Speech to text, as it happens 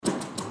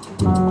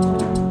Hello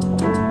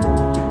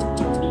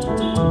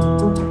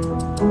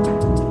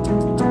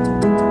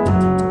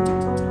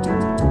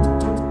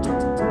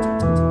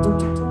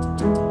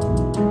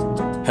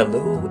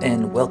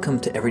and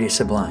welcome to Everyday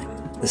Sublime.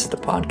 This is the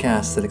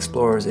podcast that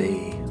explores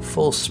a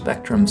full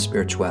spectrum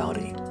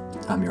spirituality.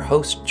 I'm your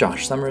host,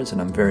 Josh Summers, and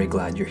I'm very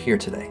glad you're here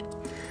today.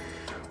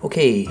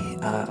 Okay,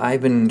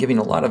 I've been giving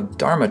a lot of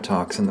Dharma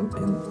talks and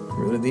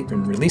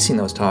releasing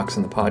those talks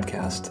in the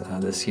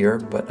podcast this year,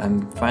 but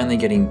I'm finally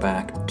getting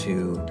back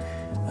to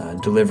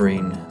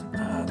delivering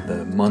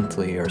the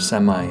monthly or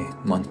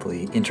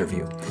semi-monthly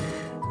interview.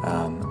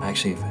 I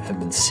actually have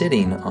been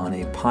sitting on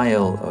a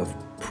pile of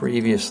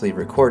previously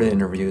recorded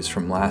interviews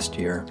from last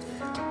year,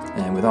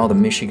 and with all the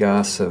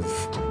mishigas of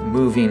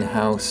moving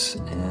house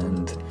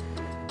and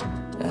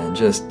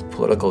just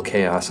political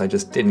chaos, I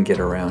just didn't get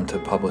around to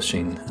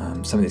publishing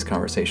some of these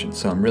conversations.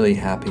 So I'm really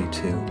happy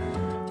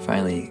to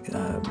finally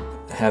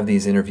have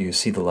these interviews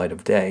see the light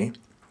of day.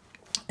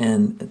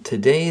 And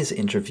today's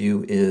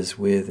interview is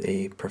with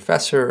a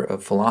professor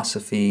of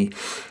philosophy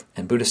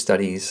and Buddhist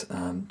studies,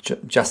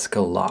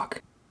 Jessica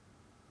Locke.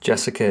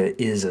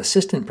 Jessica is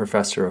assistant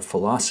professor of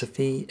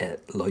philosophy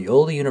at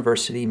Loyola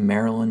University,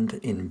 Maryland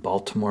in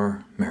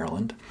Baltimore,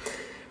 Maryland.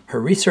 Her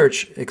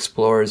research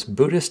explores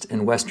Buddhist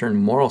and Western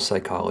moral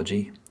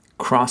psychology,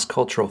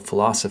 cross-cultural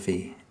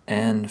philosophy,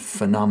 and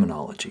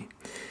phenomenology.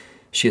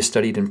 She has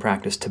studied and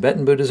practiced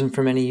Tibetan Buddhism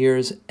for many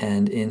years,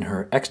 and in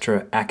her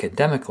extra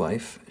academic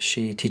life,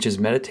 she teaches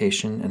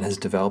meditation and has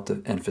developed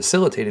and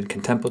facilitated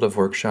contemplative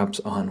workshops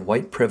on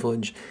white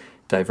privilege,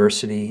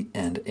 diversity,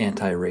 and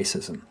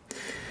anti-racism.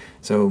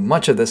 So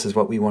much of this is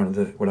what I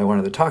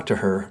wanted to talk to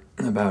her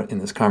about in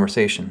this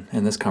conversation.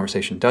 And this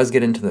conversation does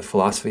get into the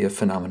philosophy of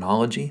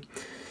phenomenology.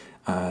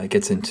 It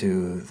gets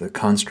into the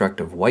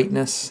construct of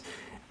whiteness.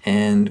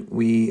 And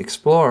we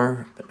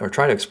explore, or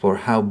try to explore,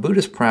 how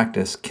Buddhist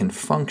practice can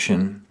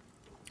function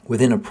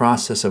within a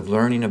process of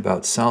learning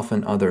about self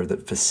and other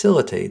that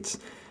facilitates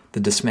the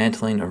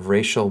dismantling of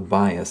racial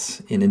bias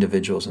in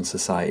individuals and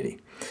society.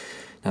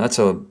 Now that's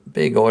a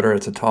big order.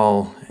 It's a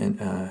tall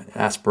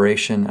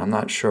aspiration. I'm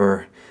not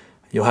sure.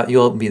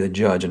 You'll be the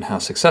judge on how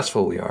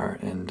successful we are,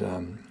 and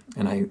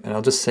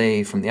I'll just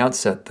say from the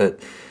outset that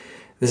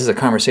this is a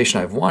conversation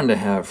I've wanted to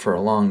have for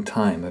a long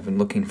time. I've been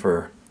looking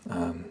for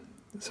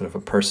sort of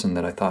a person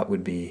that I thought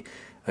would be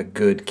a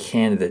good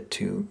candidate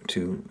to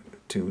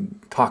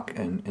talk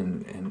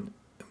and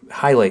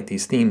highlight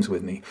these themes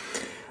with me.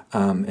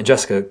 And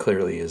Jessica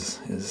clearly is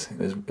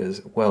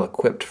well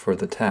equipped for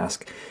the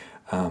task.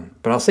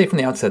 But I'll say from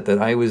the outset that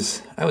I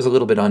was a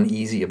little bit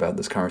uneasy about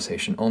this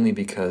conversation, only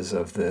because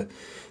of the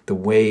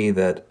way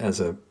that,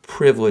 as a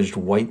privileged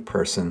white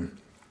person,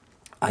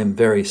 I'm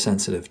very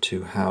sensitive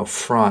to how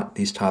fraught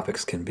these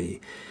topics can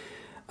be.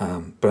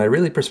 But I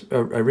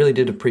really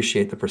did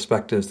appreciate the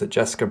perspectives that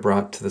Jessica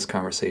brought to this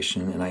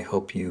conversation, and I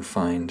hope you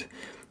find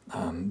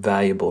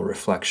valuable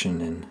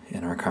reflection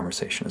in our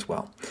conversation as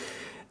well.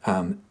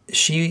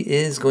 She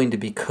is going to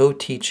be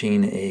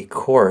co-teaching a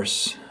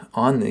course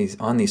on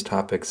these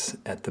topics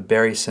at the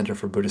Barry Center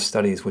for Buddhist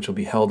Studies, which will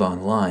be held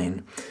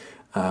online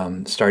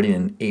starting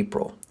in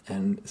April.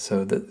 And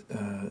so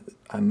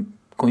I'm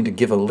going to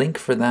give a link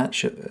for that,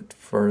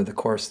 for the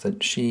course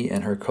that she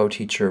and her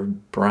co-teacher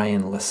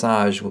Brian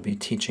Lesage will be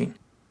teaching.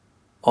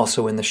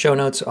 Also in the show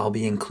notes, I'll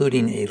be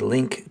including a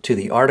link to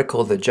the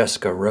article that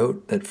Jessica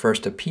wrote that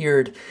first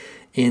appeared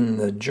in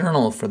the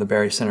Journal for the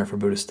Barry Center for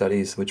Buddhist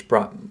Studies, which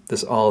brought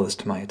all of this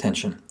to my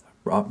attention.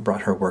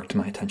 Brought her work to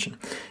my attention.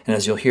 And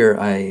as you'll hear,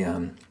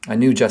 I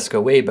knew Jessica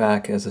way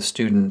back as a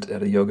student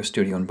at a yoga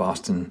studio in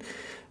Boston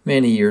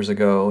many years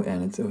ago,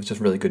 and it was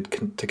just really good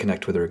to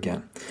connect with her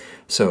again.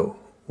 So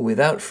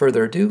without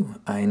further ado,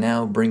 I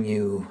now bring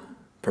you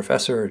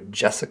Professor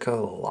Jessica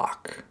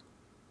Locke.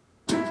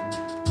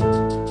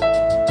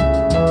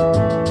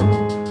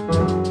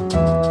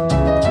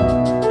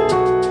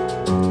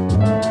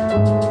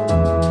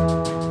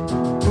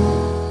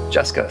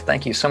 Jessica,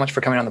 thank you so much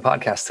for coming on the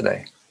podcast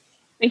today.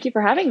 Thank you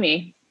for having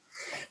me.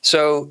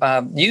 So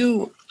I've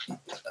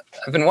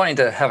been wanting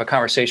to have a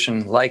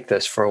conversation like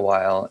this for a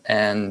while,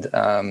 and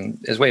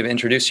as a way of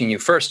introducing you,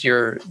 first,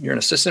 you're an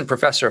assistant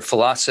professor of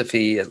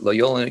philosophy at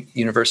Loyola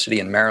University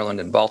in Maryland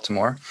and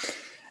Baltimore,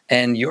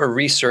 and your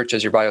research,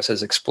 as your bio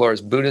says,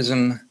 explores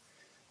Buddhism,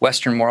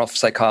 Western moral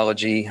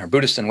psychology, or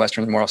Buddhist and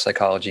Western moral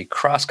psychology,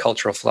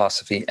 cross-cultural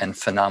philosophy, and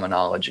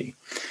phenomenology.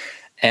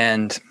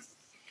 And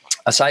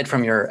aside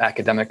from your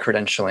academic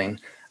credentialing,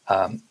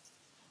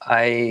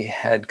 I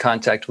had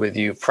contact with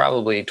you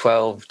probably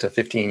 12 to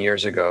 15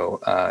 years ago.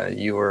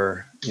 You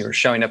were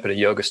showing up at a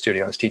yoga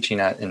studio I was teaching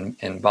at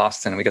in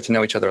Boston, and we got to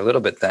know each other a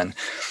little bit then.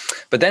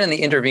 But then in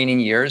the intervening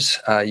years,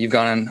 you've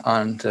gone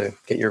on to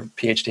get your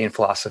PhD in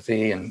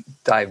philosophy and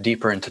dive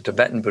deeper into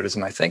Tibetan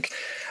Buddhism, I think.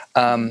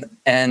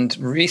 And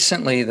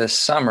recently this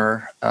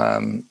summer,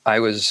 I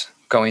was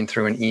going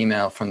through an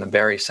email from the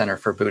Barry Center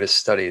for Buddhist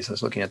Studies. I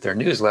was looking at their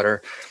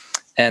newsletter,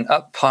 and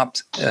up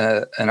popped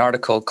an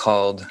article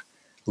called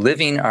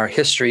Living Our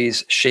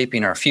Histories,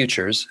 Shaping Our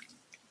Futures,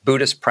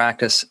 Buddhist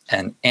Practice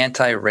and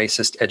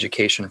Anti-Racist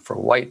Education for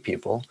White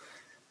People.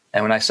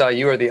 And when I saw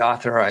you were the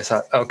author, I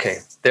thought, okay,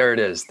 there it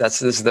is.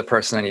 This is the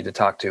person I need to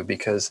talk to,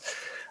 because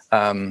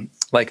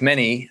like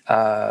many,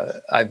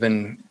 I've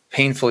been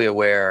painfully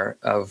aware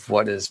of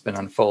what has been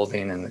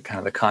unfolding and the kind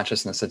of the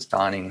consciousness that's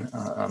dawning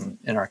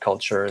in our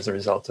culture as a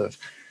result of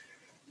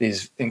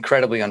these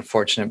incredibly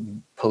unfortunate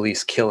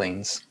police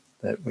killings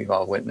that we've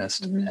all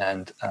witnessed.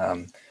 And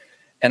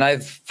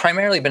I've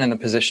primarily been in a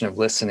position of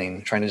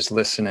listening, trying to just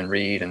listen and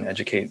read and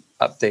educate,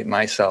 update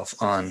myself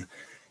on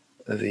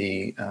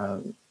the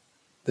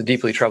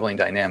deeply troubling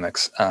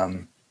dynamics.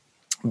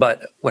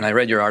 But when I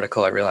read your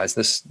article, I realized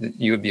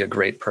you would be a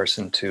great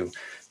person to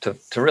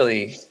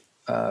really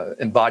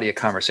embody a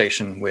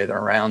conversation with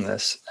around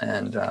this,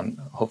 and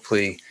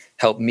hopefully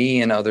help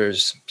me and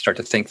others start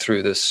to think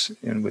through this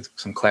with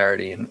some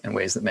clarity and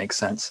ways that make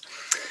sense.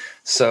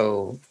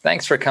 So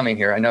thanks for coming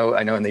here. I know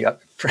in the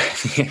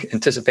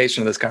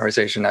anticipation of this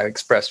conversation, I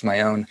expressed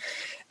my own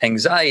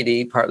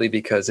anxiety, partly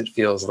because it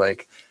feels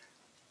like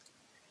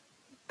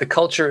the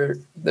culture,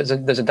 there's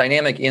a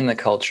dynamic in the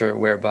culture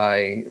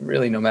whereby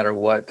really no matter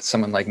what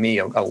someone like me,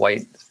 a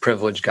white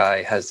privileged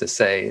guy, has to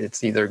say,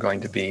 it's either going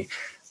to be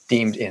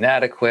deemed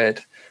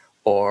inadequate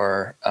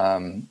or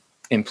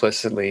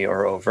implicitly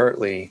or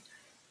overtly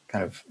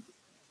kind of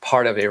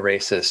part of a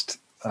racist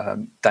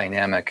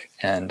dynamic.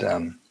 And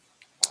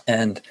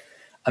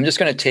I'm just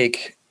going to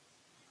take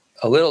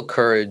a little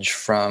courage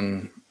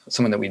from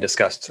someone that we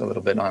discussed a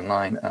little bit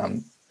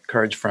online,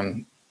 courage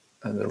from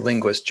the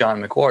linguist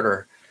John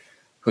McWhorter,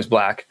 who's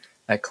Black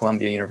at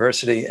Columbia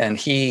University. And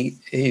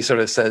he sort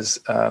of says,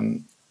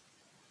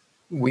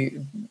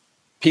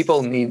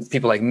 people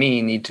like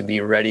me need to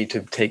be ready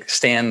to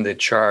stand the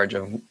charge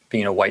of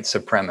being a white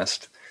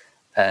supremacist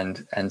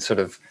and sort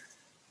of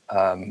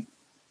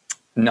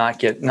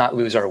not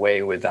lose our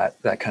way with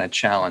that kind of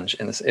challenge.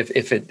 And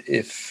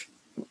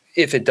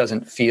if it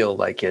doesn't feel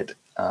like it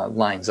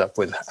lines up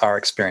with our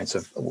experience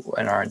of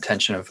and our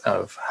intention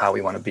of how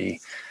we want to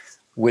be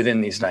within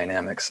these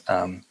dynamics.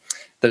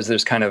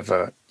 There's kind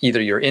of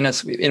either you're in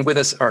with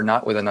us or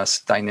not within us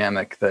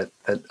dynamic that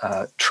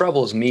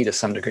troubles me to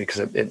some degree,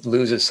 because it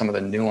loses some of the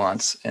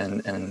nuance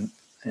in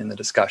the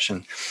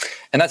discussion,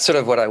 and that's sort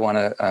of what I want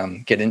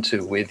to get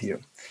into with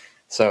you.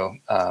 So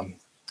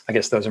I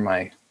guess those are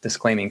my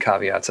disclaiming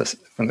caveats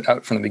from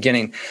the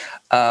beginning.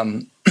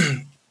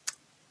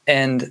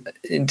 And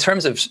in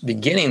terms of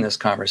beginning this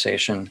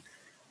conversation,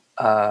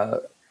 I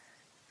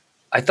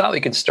thought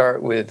we could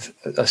start with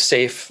a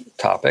safe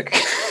topic,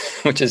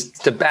 which is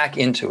to back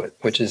into it,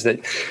 which is that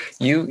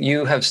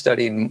you have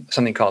studied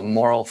something called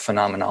moral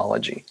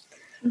phenomenology.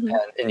 Mm-hmm.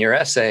 And in your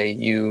essay,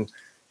 you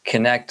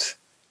connect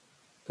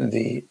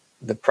the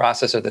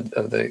process of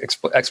the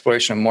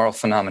exploration of moral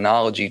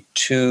phenomenology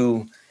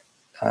to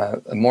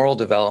a moral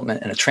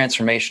development and a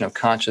transformation of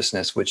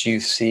consciousness, which you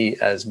see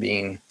as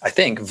being, I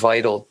think,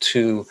 vital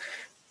to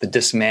the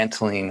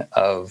dismantling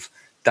of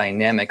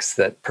dynamics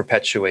that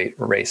perpetuate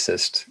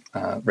racism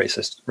and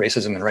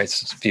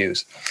racist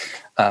views.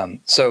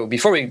 So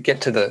before we get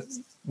to the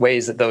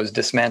ways that those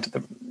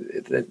dismantle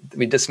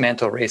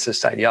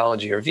racist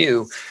ideology or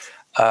view,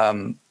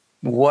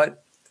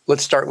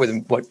 let's start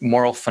with what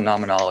moral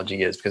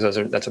phenomenology is, because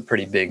that's a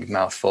pretty big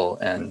mouthful,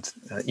 and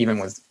even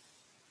with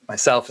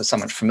myself as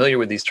someone familiar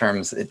with these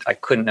terms, I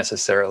couldn't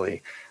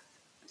necessarily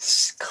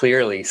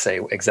clearly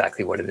say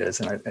exactly what it is,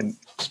 and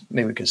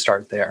maybe we could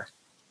start there.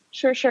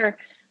 Sure.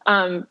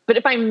 But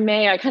if I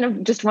may, I kind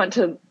of just want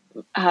to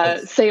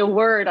say a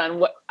word on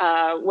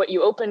what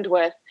you opened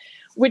with,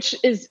 which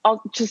is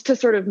just to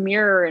sort of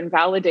mirror and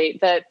validate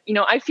that,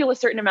 I feel a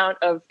certain amount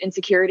of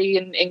insecurity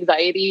and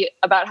anxiety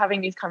about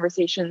having these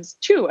conversations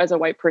too, as a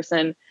white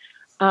person,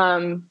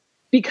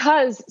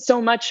 because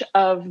so much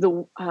of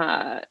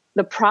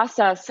the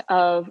process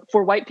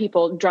for white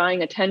people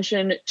drawing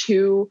attention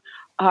to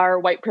our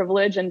white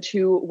privilege and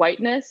to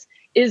whiteness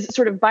is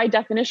sort of by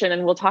definition,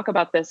 and we'll talk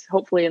about this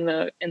hopefully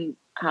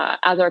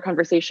as our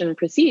conversation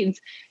proceeds,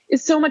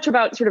 is so much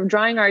about sort of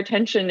drawing our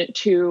attention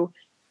to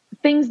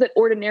things that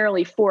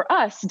ordinarily for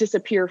us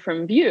disappear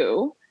from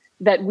view,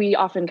 that we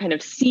often kind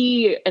of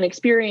see and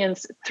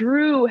experience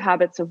through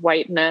habits of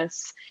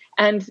whiteness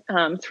and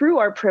through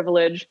our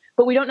privilege,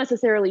 but we don't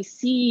necessarily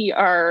see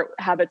our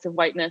habits of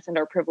whiteness and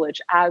our privilege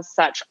as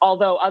such,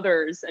 although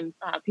others and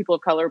people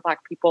of color, Black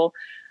people,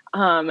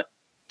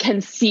 can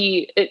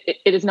see it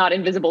is not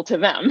invisible to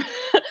them.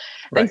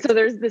 Right. And so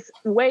there's this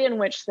way in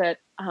which that,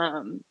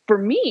 for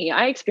me,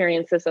 I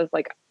experience this as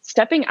like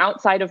stepping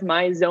outside of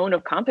my zone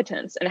of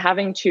competence and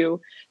having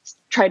to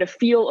try to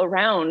feel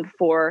around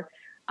for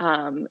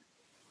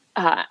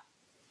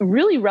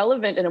really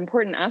relevant and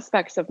important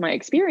aspects of my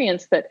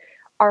experience that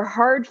are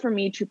hard for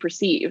me to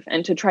perceive,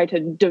 and to try to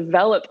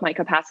develop my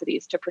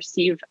capacities to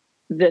perceive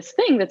this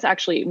thing that's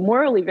actually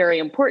morally very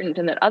important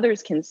and that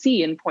others can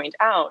see and point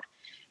out.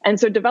 And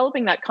so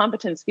developing that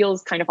competence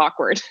feels kind of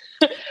awkward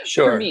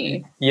for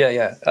me.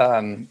 Yeah.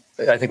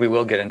 I think we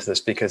will get into this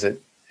because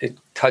it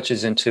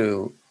touches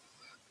into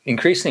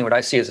increasingly what I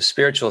see as a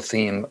spiritual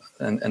theme,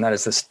 and that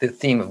is the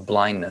theme of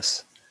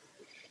blindness.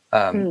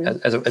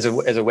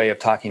 as a way of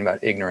talking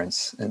about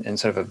ignorance in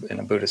sort of in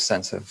a Buddhist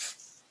sense of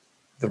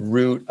the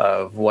root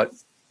of what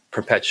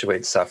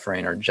perpetuates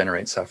suffering or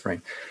generates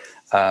suffering.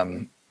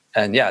 And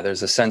yeah,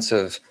 there's a sense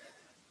of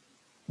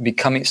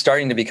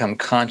starting to become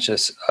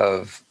conscious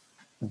of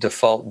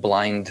default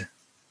blind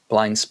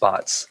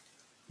spots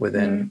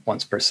within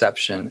one's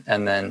perception.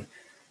 And then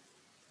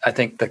I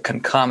think the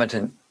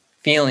concomitant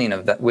feeling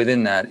of that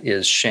within that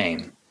is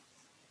shame.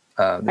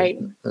 Right.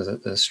 There's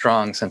a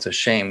strong sense of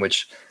shame,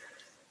 which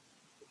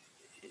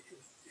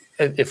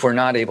if we're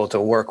not able to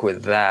work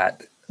with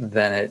that,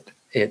 then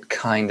it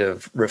kind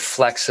of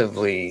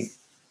reflexively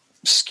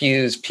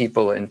skews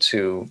people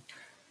into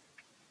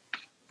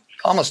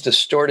almost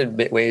distorted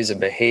ways of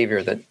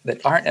behavior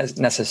that aren't as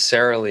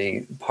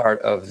necessarily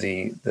part of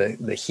the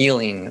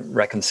healing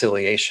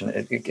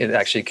reconciliation. It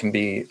actually can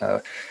be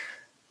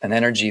an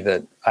energy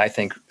that I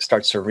think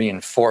starts to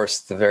reinforce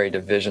the very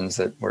divisions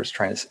that we're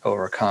trying to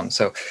overcome.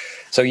 So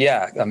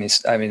yeah, I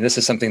mean, this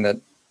is something that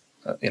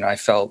I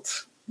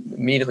felt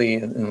immediately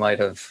in light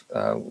of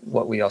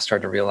what we all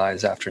started to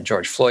realize after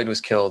George Floyd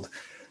was killed.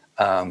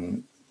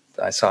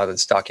 I saw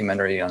this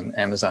documentary on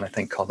Amazon, I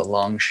think, called The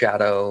Long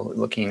Shadow,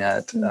 looking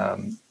at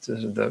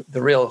the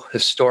real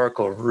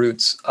historical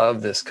roots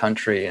of this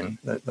country and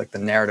the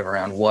narrative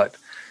around what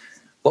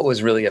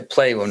was really at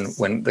play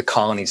when the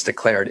colonies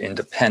declared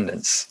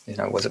independence.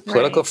 Was it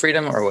political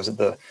freedom, or was it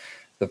the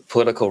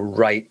political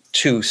right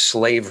to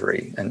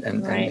slavery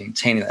and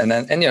maintaining it?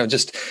 And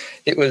just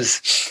it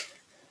was.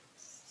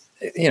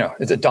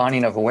 It's a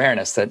dawning of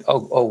awareness that,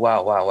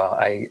 wow.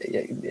 I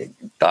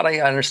thought I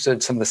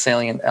understood some of the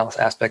salient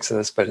aspects of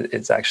this, but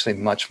it's actually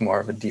much more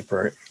of a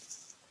deeper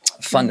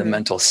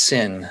fundamental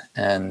sin.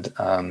 And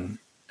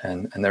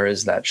there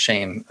is that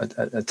shame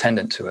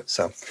attendant to it.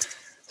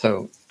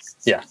 So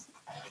yeah.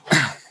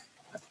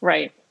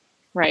 Right.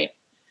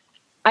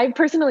 I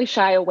personally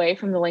shy away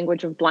from the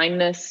language of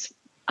blindness,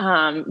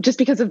 just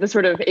because of the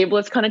sort of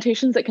ableist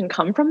connotations that can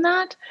come from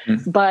that.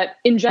 But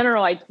in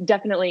general, I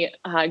definitely,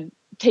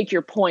 take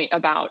your point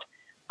about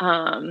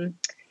not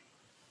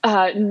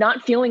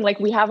feeling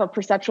like we have a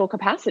perceptual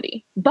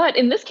capacity. But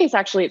in this case,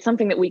 actually, it's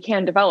something that we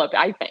can develop,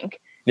 I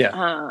think.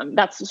 Yeah.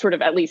 That's sort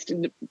of at least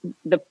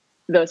the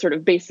sort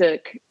of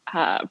basic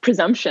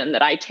presumption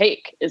that I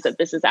take, is that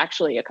this is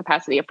actually a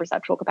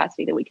perceptual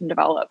capacity that we can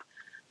develop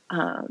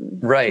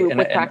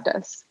with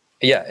practice.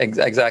 Yeah,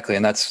 exactly.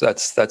 And that's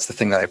the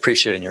thing that I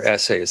appreciate in your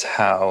essay, is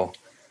how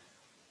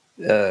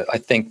I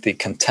think the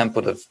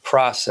contemplative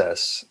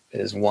process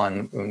is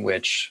one in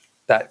which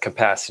that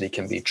capacity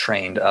can be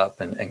trained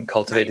up and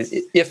cultivated,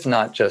 if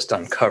not just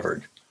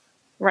uncovered.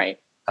 Right.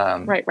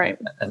 Right.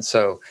 And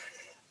so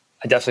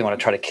I definitely want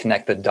to try to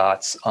connect the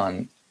dots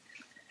on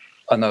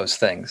those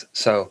things.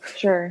 So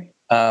sure.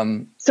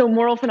 So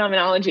moral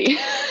phenomenology.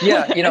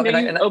 Yeah, you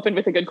opened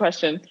with a good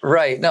question.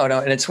 Right. No,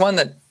 and it's one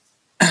that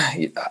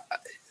the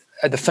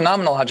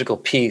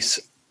phenomenological piece.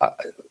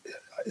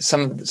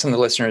 Some of the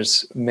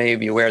listeners may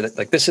be aware that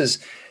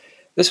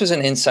this was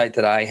an insight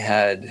that I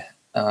had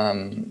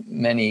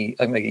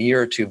a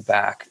year or two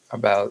back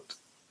about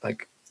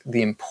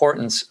the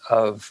importance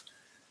of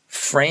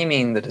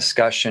framing the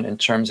discussion in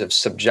terms of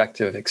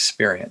subjective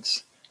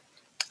experience.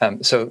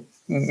 So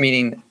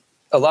meaning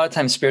a lot of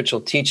times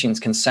spiritual teachings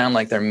can sound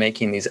like they're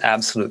making these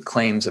absolute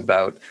claims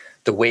about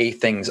the way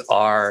things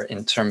are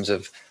in terms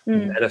of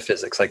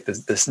metaphysics, like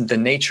the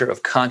nature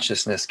of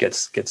consciousness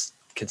gets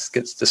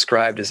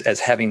described as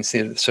having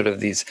sort of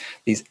these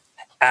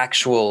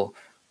actual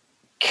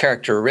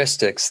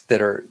characteristics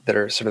that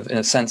are sort of, in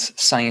a sense,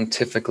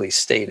 scientifically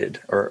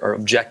stated or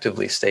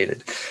objectively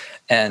stated,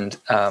 and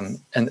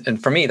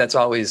for me that's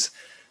always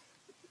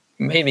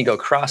made me go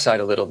cross-eyed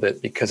a little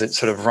bit, because it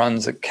sort of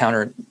runs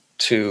counter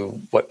to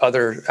what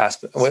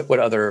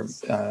other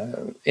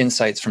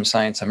insights from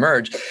science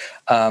emerge.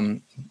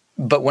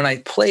 But when I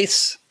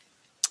place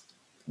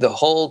the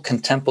whole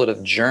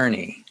contemplative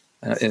journey,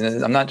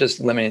 and I'm not just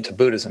limiting it to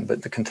Buddhism,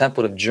 but the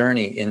contemplative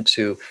journey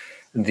into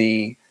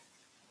the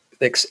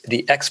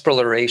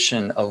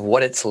exploration of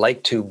what it's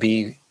like to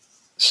be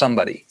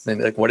somebody,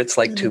 like what it's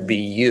like to be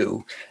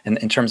you, and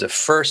in terms of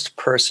first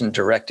person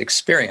direct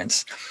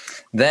experience,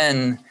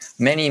 then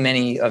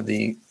many of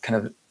the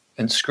kind of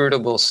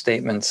inscrutable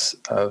statements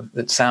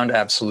that sound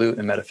absolute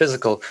and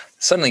metaphysical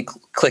suddenly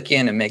click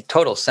in and make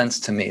total sense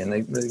to me. And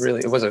they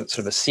really, it was a sort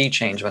of a sea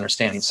change of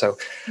understanding. So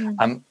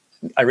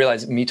I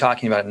realize me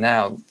talking about it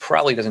now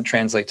probably doesn't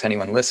translate to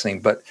anyone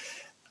listening, but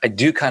I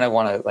do kind of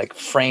want to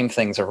frame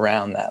things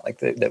around that.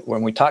 That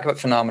when we talk about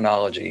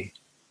phenomenology,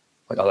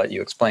 I'll let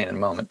you explain in a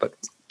moment, but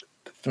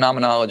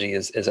phenomenology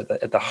is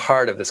at the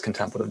heart of this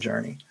contemplative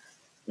journey.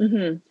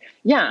 Mm-hmm.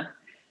 Yeah.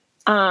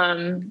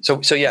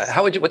 So yeah,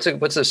 how would you?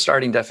 What's a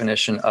starting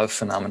definition of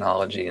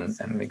phenomenology,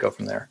 and we go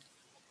from there?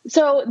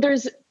 So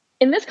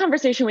in this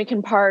conversation we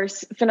can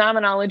parse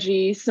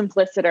phenomenology,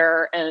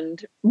 simpliciter,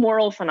 and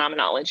moral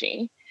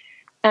phenomenology.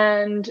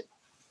 And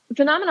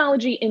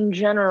phenomenology in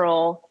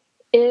general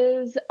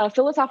is a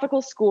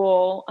philosophical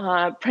school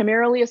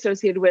primarily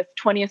associated with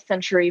 20th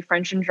century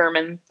French and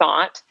German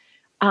thought.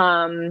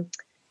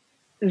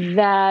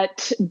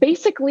 that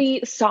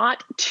basically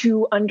sought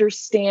to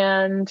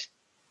understand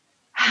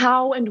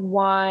how and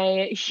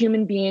why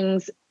human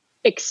beings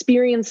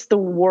experience the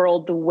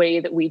world the way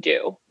that we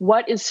do.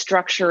 What is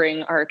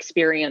structuring our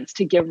experience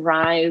to give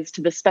rise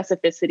to the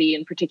specificity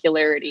and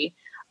particularity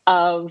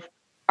of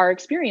our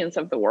experience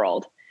of the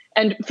world?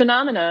 And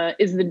phenomena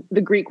is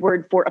the Greek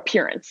word for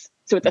appearance.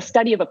 So it's a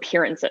study of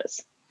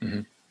appearances.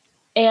 Mm-hmm.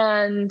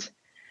 And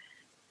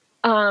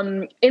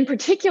in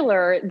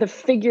particular, the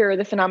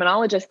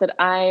phenomenologist that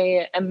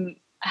I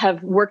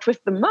have worked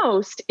with the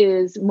most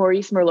is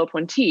Maurice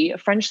Merleau-Ponty, a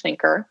French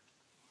thinker.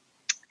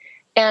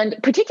 And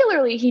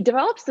particularly, he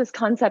develops this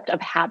concept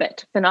of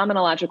habit,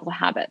 phenomenological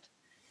habit,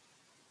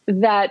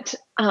 that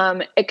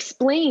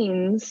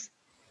explains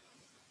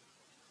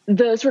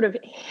the sort of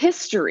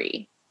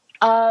history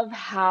of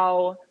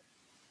how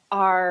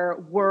our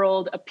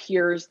world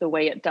appears the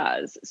way it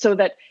does, so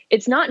that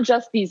it's not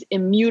just these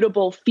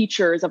immutable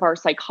features of our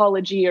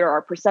psychology or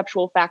our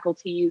perceptual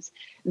faculties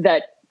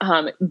that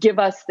give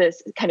us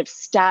this kind of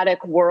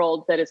static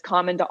world that is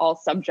common to all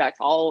subjects,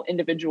 all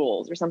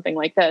individuals, or something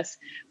like this.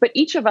 But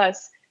each of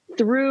us,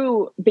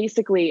 through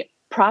basically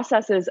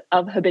processes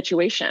of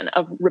habituation,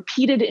 of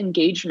repeated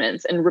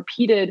engagements and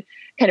repeated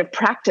kind of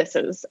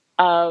practices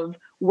of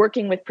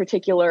working with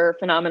particular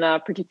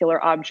phenomena,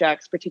 particular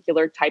objects,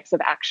 particular types of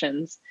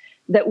actions,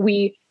 that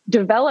we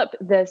develop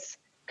this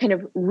kind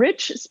of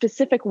rich,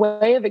 specific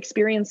way of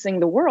experiencing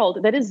the world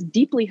that is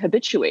deeply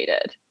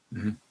habituated.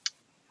 Mm-hmm.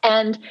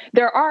 And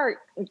there are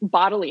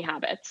bodily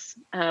habits,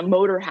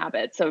 motor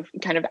habits of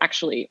kind of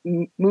actually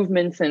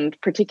movements and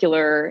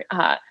particular,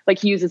 like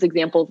he uses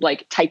examples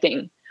like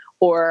typing,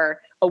 or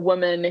a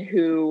woman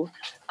who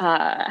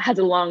has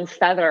a long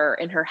feather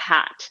in her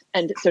hat.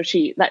 And so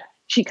she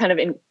kind of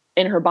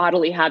in her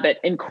bodily habit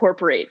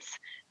incorporates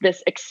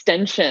this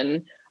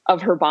extension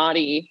of her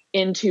body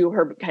into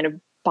her kind of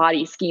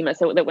body schema,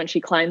 so that when she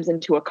climbs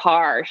into a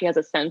car, she has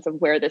a sense of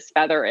where this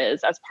feather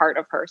is as part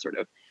of her sort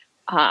of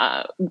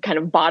kind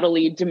of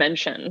bodily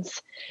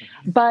dimensions.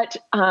 Mm-hmm. But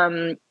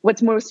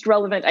what's most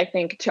relevant, I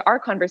think, to our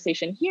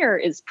conversation here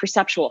is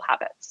perceptual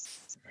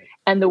habits, right,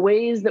 and the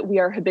ways that we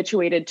are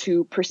habituated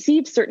to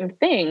perceive certain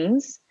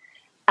things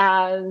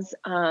as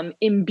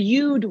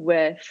imbued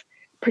with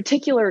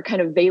particular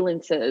kind of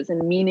valences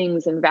and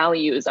meanings and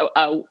values,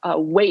 a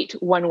weight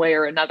one way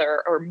or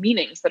another, or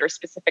meanings that are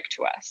specific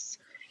to us.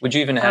 Would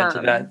you even add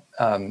to that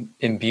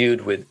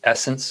imbued with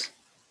essence?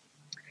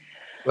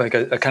 Like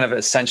a kind of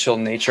essential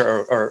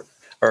nature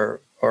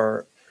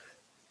or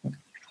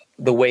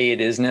the way it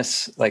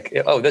isness, like,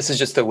 oh, this is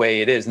just the way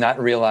it is, not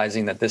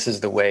realizing that this is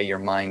the way your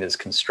mind is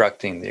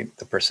constructing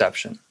the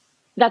perception.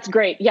 That's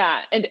great.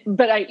 Yeah.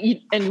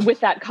 And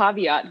with that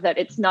caveat that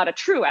it's not a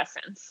true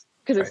essence,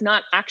 because it's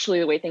not actually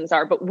the way things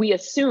are, but we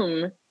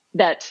assume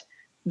that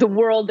the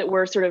world that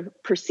we're sort of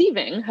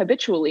perceiving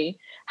habitually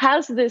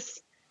has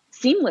this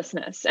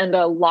seamlessness and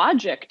a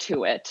logic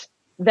to it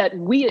that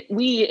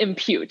we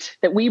impute,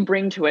 that we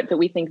bring to it, that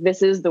we think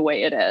this is the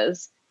way it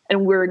is.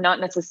 And we're not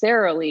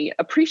necessarily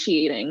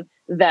appreciating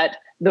that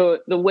the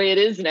way it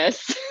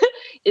isness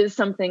is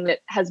something that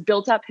has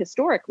built up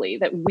historically,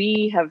 that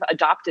we have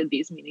adopted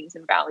these meanings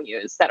and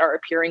values that are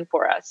appearing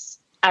for us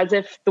as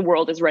if the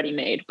world is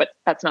ready-made, but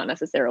that's not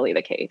necessarily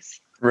the case.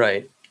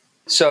 Right.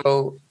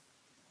 So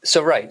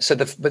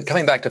but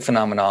coming back to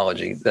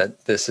phenomenology,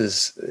 that this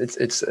is,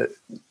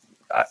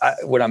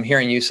 what I'm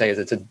hearing you say is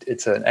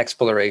it's an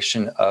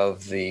exploration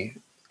of the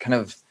kind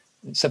of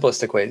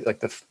simplistic way,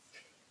 like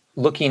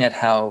looking at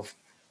how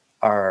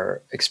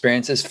our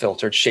experience is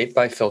filtered, shaped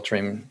by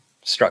filtering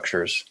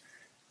structures,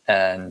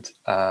 and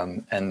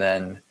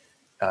then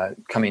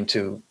coming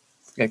to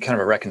kind of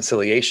a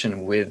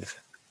reconciliation with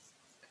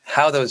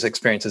how those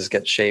experiences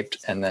get shaped,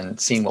 and then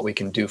seeing what we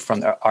can do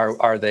from there.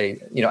 Are they,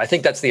 I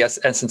think that's the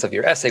essence of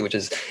your essay, which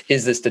is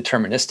this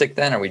deterministic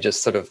then? Are we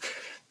just sort of,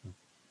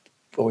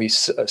 are we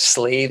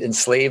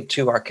enslaved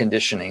to our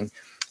conditioning,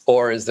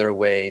 or is there a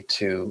way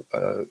to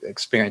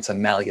experience a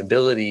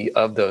malleability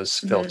of those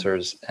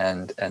filters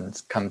and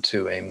come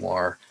to a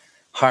more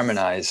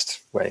harmonized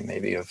way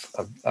maybe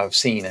of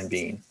seeing and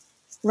being?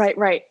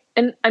 Right.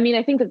 And I mean,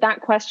 I think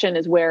that question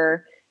is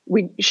where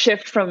we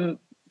shift from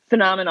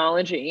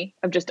phenomenology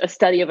of just a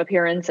study of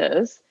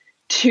appearances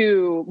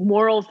to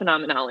moral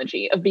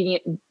phenomenology of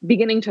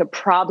beginning to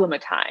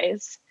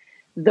problematize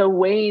the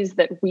ways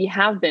that we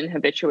have been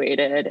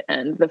habituated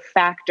and the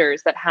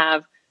factors that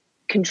have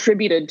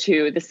contributed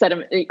to the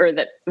sediment, or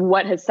that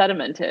what has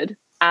sedimented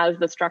as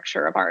the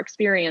structure of our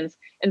experience,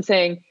 and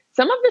saying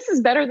some of this is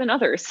better than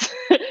others,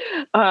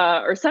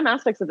 or some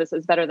aspects of this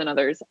is better than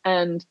others.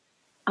 And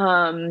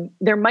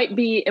there might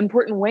be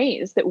important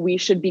ways that we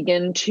should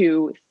begin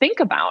to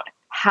think about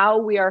how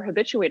we are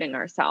habituating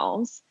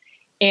ourselves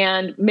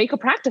and make a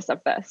practice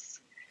of this.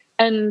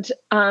 And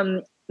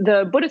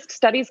the Buddhist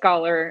study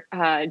scholar,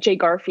 Jay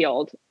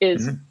Garfield,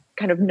 is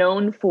kind of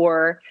known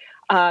for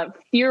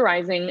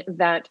theorizing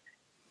that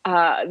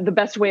the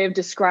best way of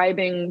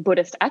describing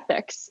Buddhist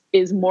ethics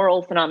is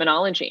moral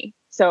phenomenology.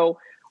 So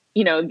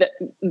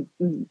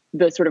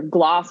the sort of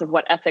gloss of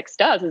what ethics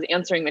does is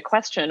answering the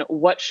question,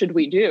 what should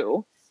we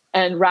do?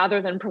 And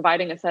rather than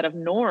providing a set of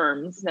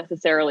norms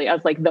necessarily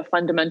as like the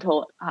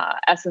fundamental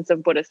essence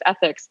of Buddhist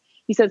ethics,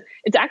 he says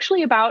it's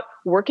actually about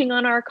working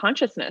on our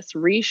consciousness,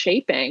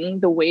 reshaping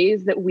the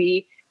ways that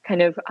we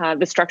kind of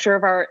the structure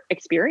of our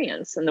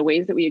experience and the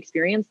ways that we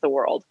experience the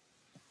world.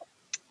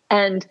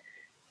 And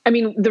I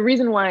mean, the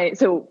reason why,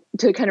 so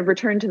to kind of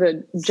return to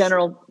the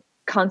general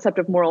concept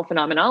of moral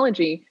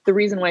phenomenology, the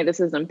reason why this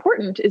is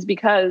important is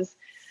because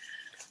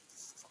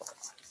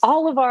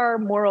all of our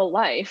moral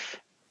life,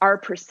 our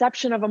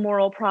perception of a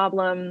moral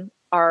problem,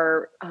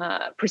 our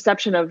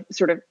perception of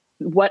sort of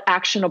what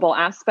actionable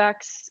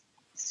aspects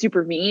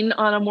supervene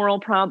on a moral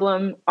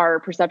problem, our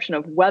perception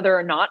of whether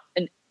or not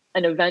an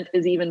event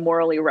is even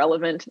morally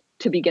relevant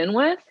to begin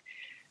with,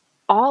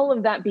 all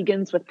of that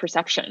begins with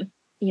perception,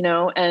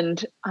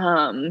 and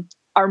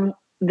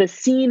the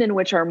scene in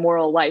which our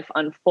moral life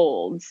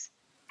unfolds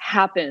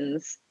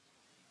happens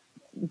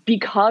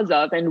because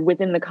of and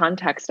within the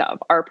context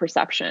of our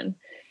perception.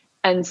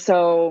 And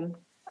so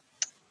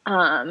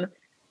our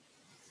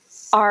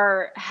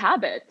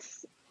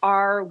habits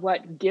are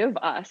what give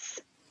us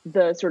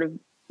the sort of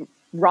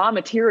raw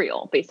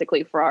material,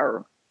 basically, for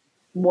our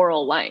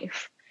moral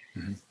life.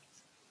 Mm-hmm.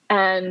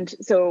 And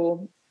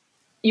so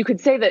you could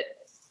say that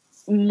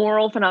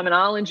moral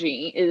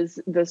phenomenology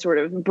is the sort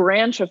of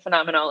branch of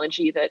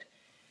phenomenology that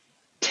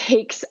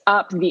takes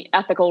up the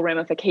ethical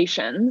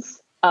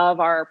ramifications of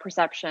our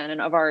perception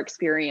and of our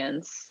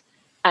experience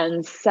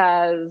and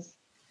says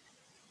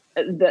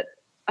that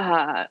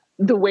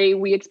the way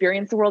we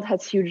experience the world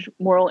has huge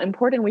moral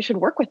import and we should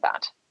work with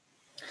that.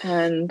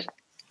 And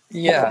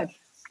yeah,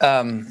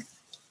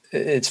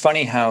 it's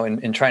funny how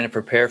in trying to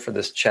prepare for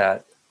this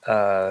chat,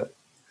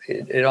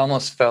 it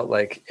almost felt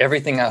like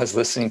everything I was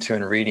listening to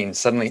and reading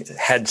suddenly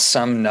had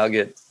some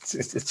nugget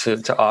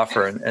to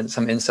offer and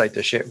some insight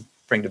to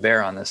bring to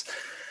bear on this.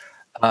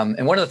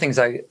 And one of the things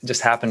I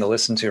just happened to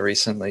listen to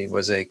recently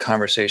was a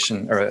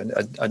conversation or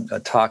a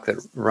talk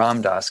that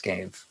Ram Dass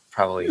gave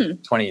probably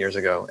 20 years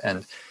ago.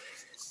 And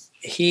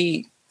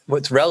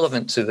what's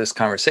relevant to this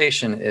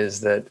conversation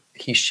is that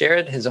he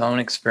shared his own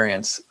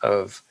experience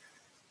of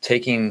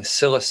taking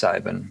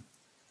psilocybin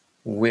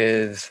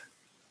with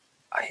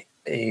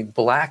a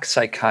black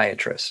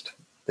psychiatrist.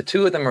 The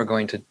two of them are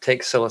going to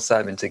take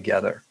psilocybin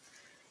together.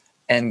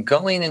 And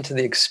going into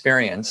the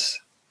experience,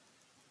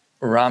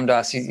 Ram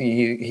Dass,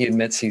 he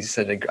admits, he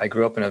said, I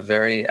grew up in a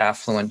very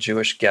affluent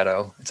Jewish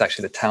ghetto. It's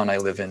actually the town I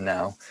live in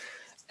now,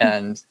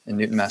 and in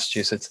Newton,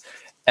 Massachusetts.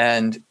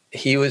 And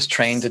he was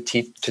trained to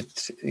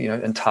teach,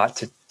 and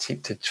taught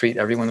to treat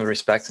everyone with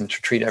respect and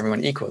to treat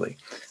everyone equally.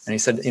 And he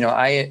said,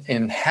 I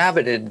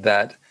inhabited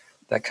that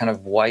kind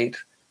of white,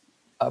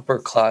 upper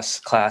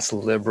class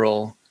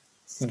liberal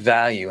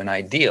value and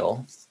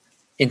ideal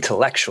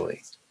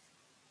intellectually.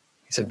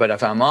 He said, but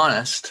if I'm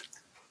honest,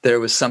 there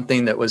was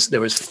something there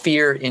was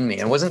fear in me.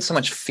 And it wasn't so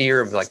much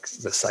fear of like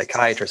the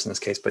psychiatrist in this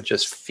case, but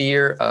just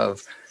fear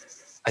of,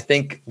 I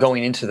think,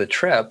 going into the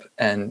trip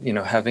and,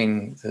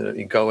 having the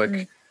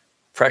egoic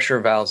pressure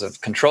valves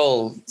of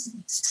control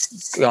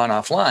gone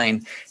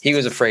offline. He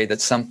was afraid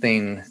that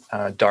something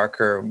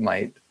darker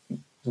might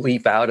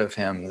leap out of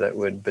him that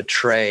would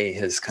betray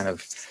his kind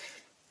of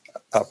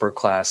upper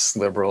class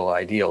liberal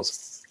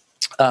ideals.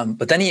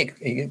 But then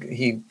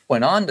he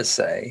went on to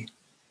say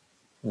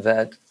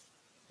that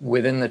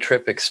within the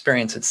trip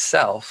experience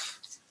itself,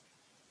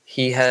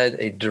 he had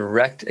a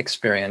direct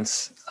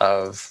experience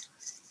of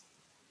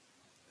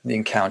the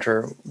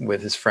encounter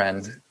with his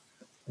friend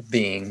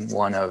being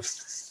one of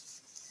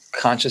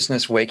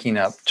consciousness waking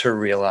up to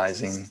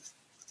realizing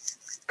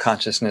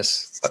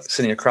consciousness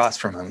sitting across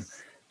from him,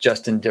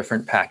 just in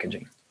different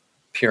packaging,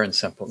 pure and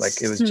simple.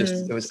 Like it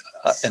was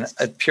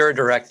a pure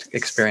direct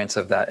experience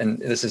of that. And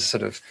this is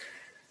sort of,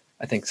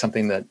 I think,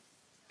 something that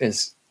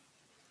is,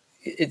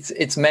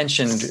 it's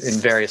mentioned in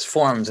various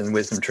forms in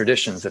wisdom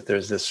traditions that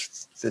there's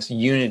this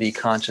unity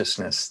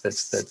consciousness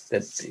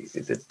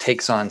that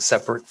takes on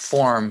separate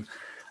form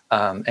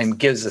and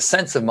gives a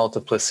sense of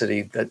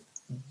multiplicity that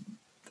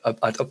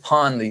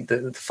upon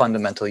the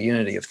fundamental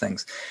unity of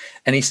things.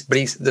 And he's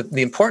the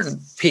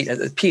important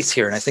piece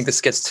here, and I think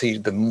this gets to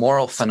the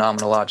moral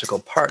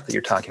phenomenological part that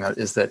you're talking about,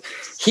 is that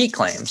he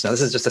claims, now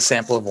this is just a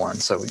sample of one,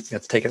 so you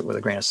have to take it with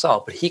a grain of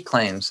salt, but he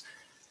claims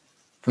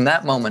from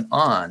that moment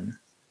on,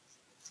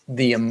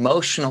 the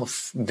emotional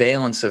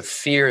valence of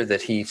fear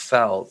that he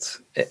felt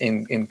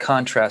in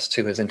contrast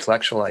to his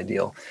intellectual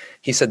ideal,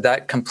 he said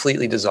that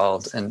completely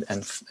dissolved and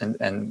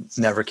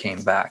never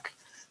came back.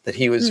 That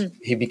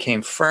he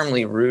became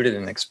firmly rooted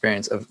in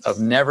experience of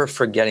never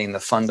forgetting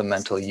the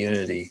fundamental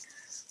unity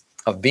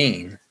of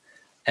being.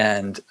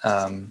 And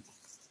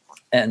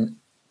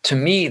to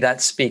me,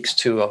 that speaks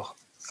to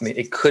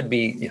it could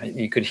be,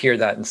 you could hear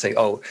that and say,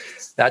 oh,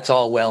 that's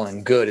all well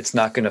and good. It's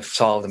not going to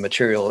solve the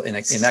material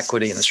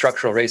inequity and the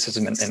structural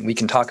racism, and we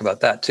can talk about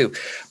that too.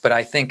 But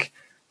I think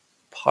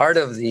part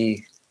of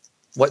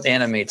what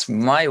animates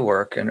my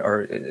work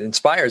or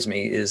inspires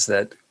me is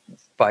that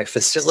by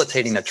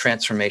facilitating a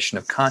transformation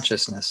of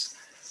consciousness,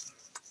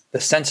 the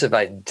sense of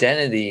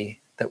identity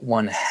that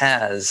one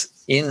has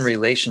in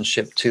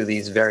relationship to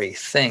these very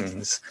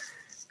things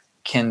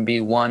can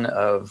be one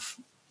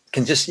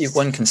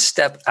can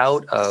step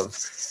out of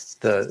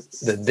the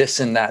this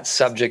and that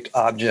subject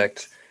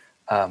object,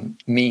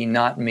 me,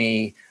 not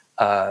me,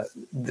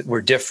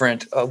 we're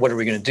different, what are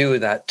we going to do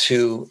with that,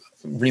 to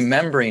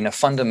remembering a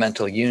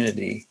fundamental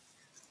unity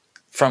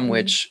from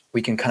which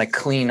we can kind of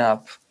clean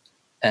up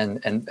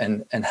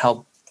and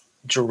help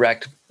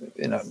direct,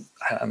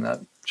 I'm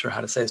not sure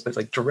how to say this, but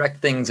like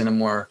direct things in a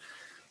more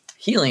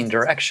healing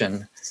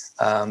direction,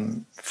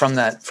 from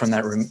that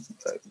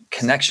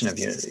connection of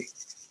unity.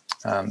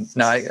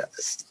 Now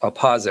I'll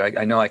pause there.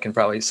 I know I can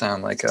probably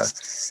sound like a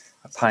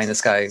pie in the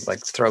sky, like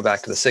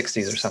throwback to the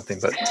 60s or something,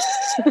 but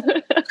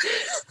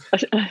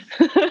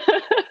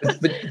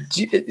but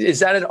is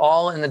that at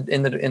all in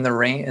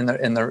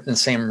the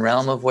same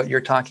realm of what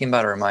you're talking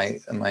about, or am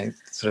I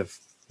sort of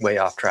way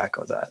off track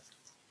with that?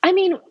 I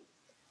mean,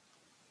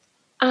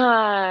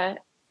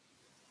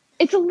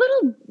 it's a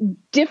little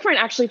different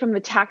actually from the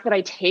tack that I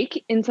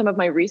take in some of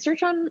my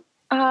research on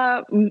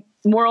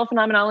moral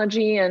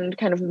phenomenology and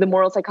kind of the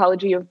moral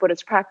psychology of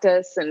Buddhist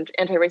practice and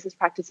anti-racist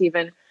practice,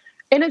 even,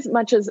 in as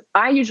much as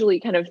I usually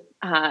kind of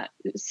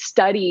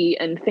study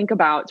and think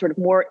about sort of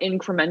more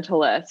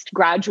incrementalist,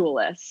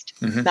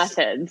 gradualist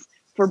methods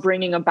for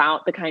bringing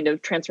about the kind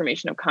of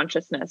transformation of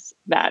consciousness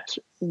that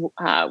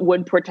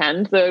would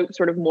portend the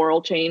sort of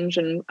moral change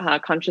and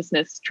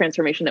consciousness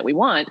transformation that we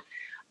want.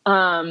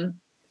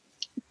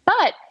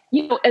 But,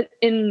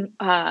 in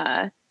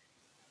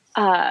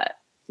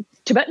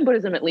Tibetan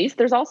Buddhism, at least,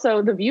 there's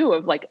also the view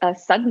of like a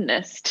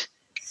suddenist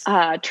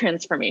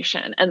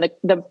transformation, and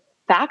the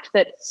fact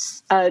that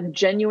a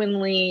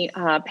genuinely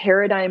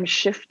paradigm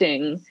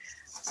shifting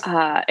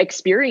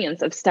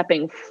experience of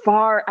stepping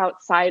far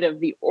outside of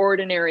the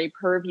ordinary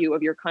purview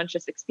of your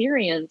conscious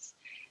experience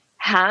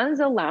has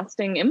a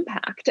lasting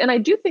impact. And I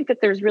do think that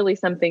there's really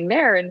something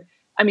there. And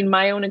I mean,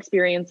 my own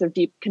experience of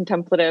deep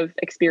contemplative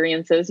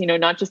experiences,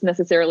 not just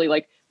necessarily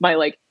like my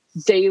like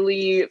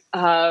daily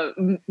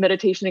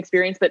meditation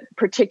experience, but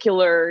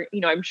particular,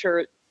 I'm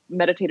sure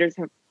meditators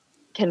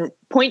can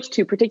point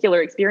to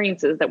particular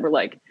experiences that were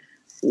like,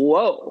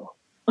 whoa,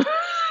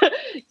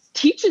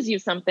 teaches you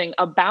something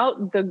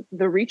about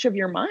the reach of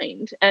your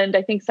mind. And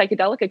I think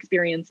psychedelic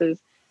experiences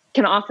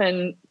can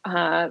often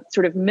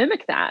sort of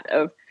mimic that,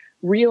 of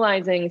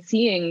realizing,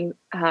 seeing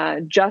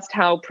just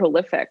how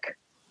prolific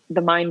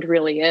the mind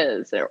really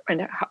is,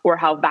 or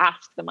how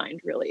vast the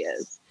mind really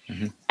is.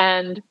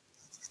 And,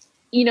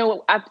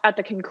 at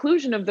the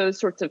conclusion of those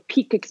sorts of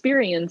peak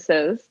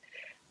experiences,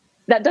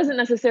 that doesn't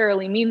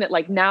necessarily mean that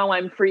like now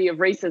I'm free of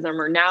racism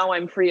or now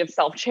I'm free of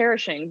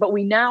self-cherishing, but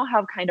we now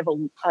have kind of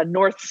a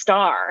North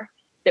Star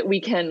that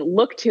we can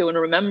look to and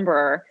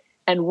remember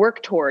and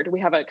work toward. We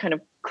have a kind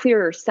of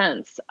clearer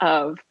sense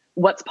of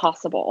what's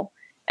possible.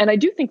 And I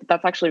do think that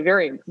that's actually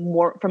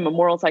more from a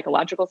moral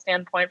psychological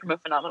standpoint, from a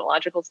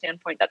phenomenological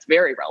standpoint, that's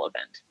very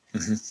relevant.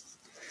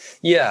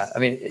 Yeah. I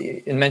mean,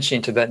 in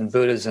mentioning Tibetan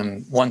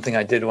Buddhism, one thing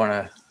I did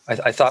I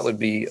thought would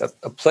be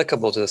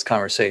applicable to this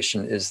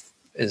conversation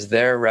is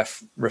their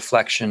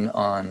reflection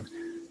on,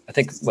 I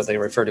think what they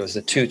refer to as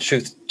the two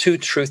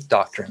truth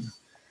doctrine,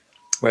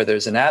 where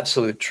there's an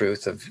absolute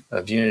truth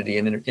of unity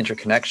and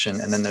interconnection,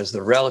 and then there's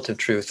the relative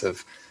truth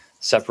of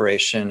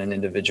separation and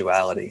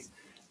individuality.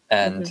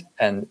 And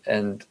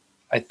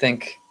I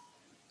think,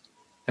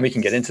 and we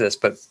can get into this,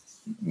 but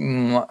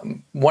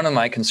one of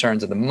my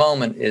concerns at the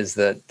moment is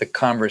that the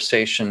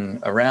conversation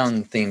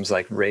around themes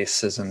like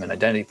racism and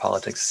identity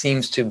politics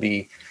seems to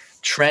be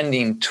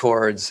trending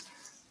towards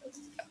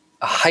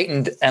a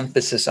heightened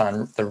emphasis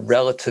on the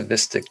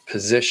relativistic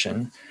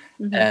position,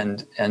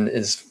 and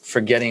is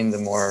forgetting the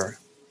more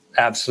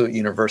absolute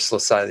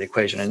universalist side of the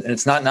equation. And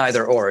it's not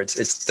neither or.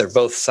 They're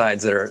both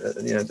sides that are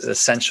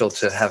essential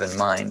to have in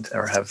mind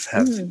or have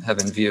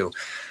in view.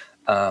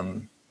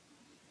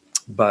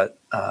 But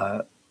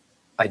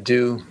I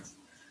do,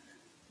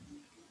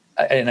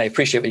 and I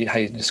appreciate how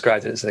you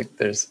described it. As like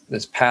there's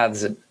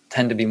paths that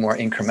tend to be more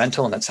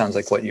incremental, and that sounds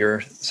like what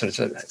you're sort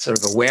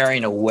of a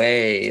wearing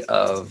away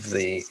of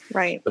the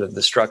right, sort of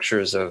the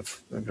structures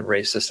of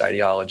racist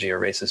ideology or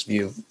racist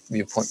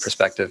viewpoint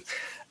perspective,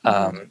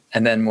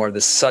 and then more the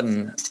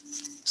sudden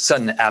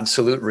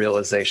absolute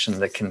realization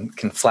that can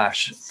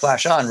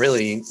flash on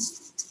really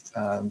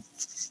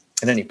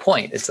at any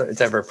point. It's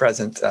ever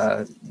present.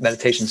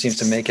 Meditation seems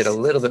to make it a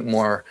little bit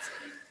more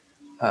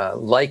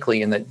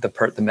likely, in that the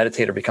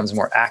meditator becomes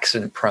more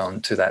accident prone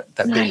to that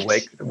big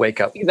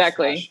wake up.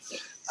 Exactly.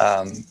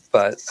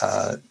 But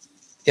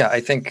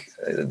I think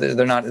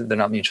they're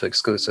not mutually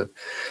exclusive.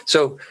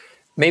 So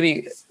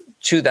maybe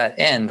to that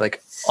end,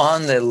 like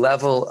on the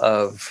level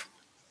of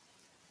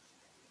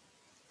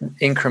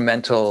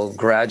incremental,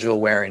 gradual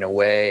wearing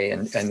away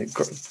and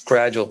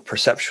gradual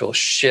perceptual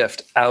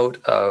shift out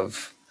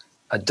of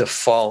a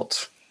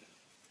default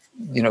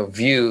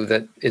view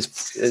that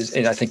is,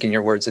 and I think in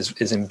your words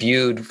is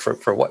imbued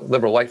for what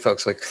liberal white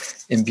folks, like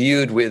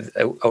imbued with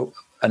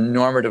a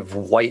normative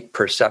white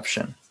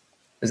perception.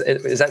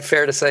 Is that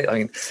fair to say? I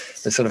mean,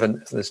 there's sort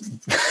of this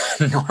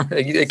norm.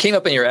 It came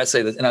up in your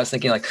essay, and I was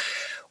thinking, like,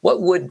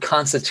 what would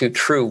constitute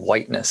true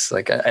whiteness?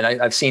 Like, and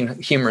I've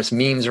seen humorous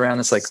memes around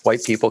this, like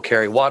white people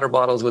carry water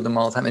bottles with them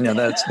all the time. And,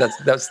 that's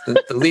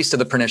the least of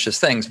the pernicious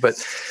things. But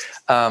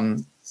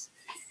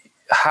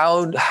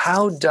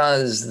how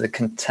does the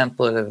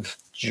contemplative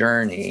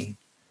journey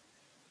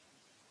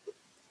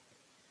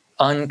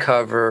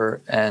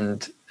uncover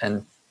and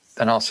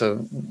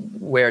also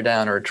wear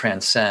down or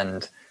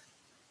transcend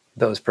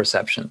those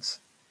perceptions?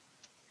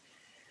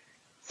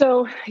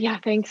 So, yeah,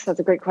 thanks. That's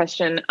a great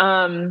question.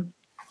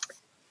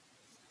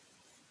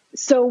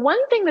 So one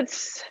thing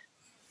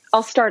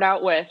I'll start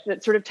out with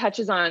that sort of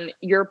touches on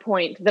your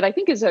point that I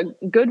think is a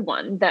good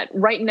one, that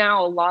right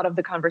now, a lot of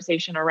the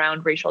conversation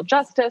around racial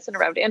justice and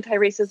around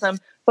anti-racism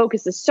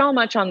focuses so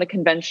much on the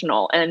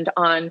conventional and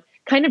on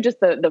kind of just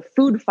the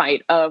food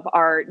fight of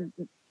our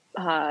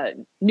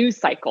news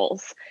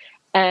cycles.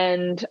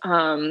 And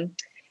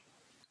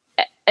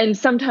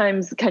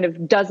sometimes kind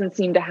of doesn't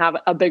seem to have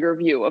a bigger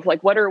view of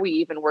like, what are we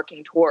even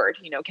working toward?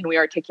 Can we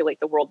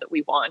articulate the world that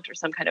we want, or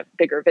some kind of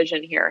bigger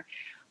vision here?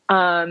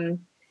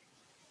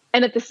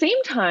 And at the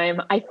same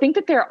time, I think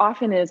that there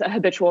often is a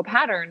habitual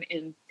pattern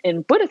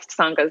in Buddhist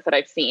sanghas that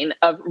I've seen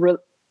of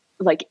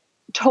like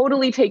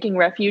totally taking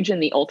refuge in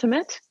the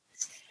ultimate.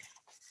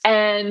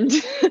 And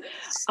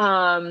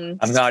I'm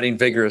nodding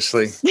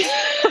vigorously.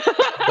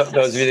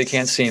 Those of you that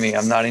can't see me,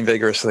 I'm nodding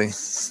vigorously.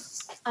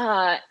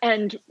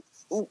 And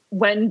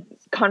when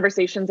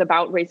conversations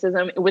about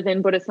racism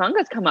within Buddhist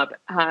sanghas come up,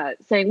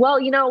 saying, well,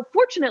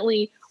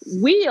 fortunately,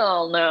 we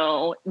all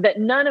know that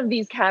none of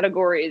these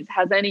categories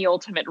has any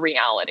ultimate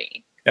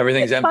reality.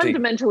 Everything's empty.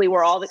 Fundamentally,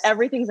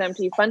 everything's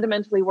empty.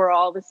 Fundamentally, we're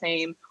all the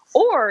same.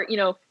 Or,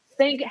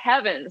 thank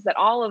heavens that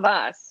all of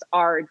us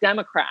are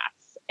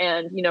Democrats,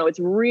 and it's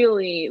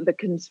really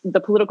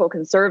the political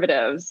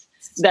conservatives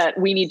that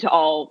we need to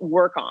all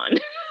work on,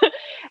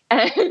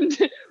 and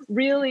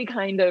really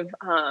kind of.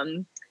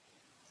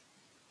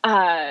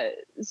 I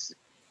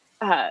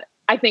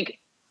think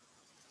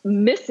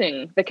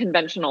missing the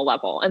conventional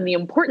level and the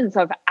importance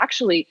of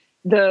actually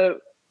the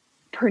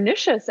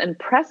pernicious and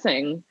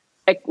pressing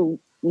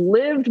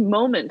lived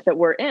moment that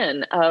we're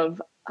in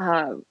of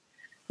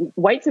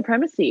white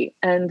supremacy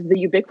and the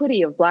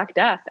ubiquity of Black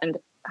Death, and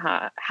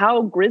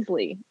how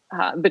grisly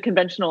the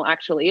conventional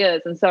actually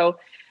is. And so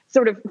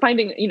sort of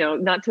finding,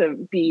 not to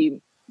be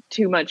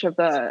too much of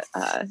a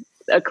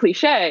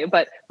cliche,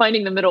 but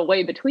finding the middle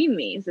way between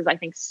these is, I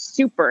think,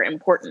 super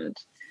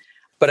important.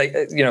 But I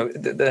knew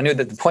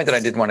that the point that I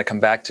did want to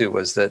come back to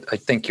was that I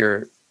think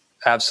you're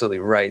absolutely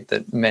right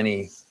that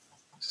many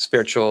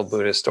spiritual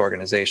Buddhist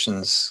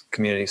organizations,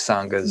 community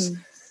sanghas,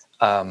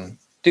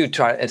 do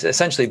try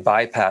essentially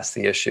bypass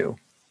the issue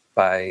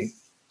by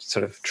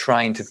sort of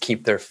trying to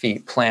keep their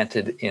feet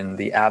planted in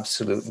the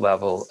absolute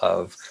level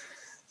of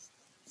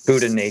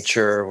Buddha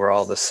nature. We're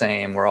all the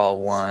same. We're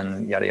all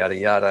one. Yada yada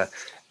yada.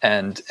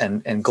 And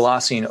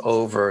glossing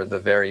over the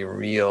very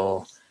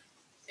real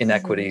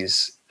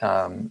inequities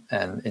and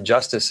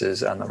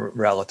injustices on the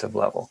relative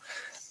level.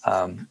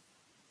 And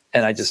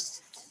I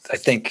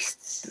think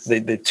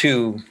the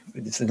two,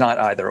 it's not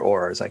either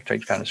or, as I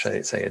kind of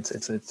say,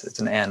 it's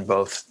an and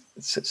both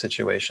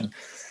situation.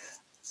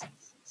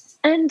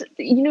 And,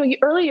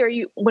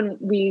 earlier, when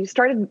we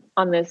started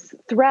on this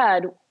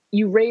thread,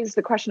 you raised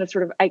the question of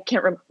sort of, I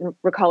can't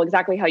recall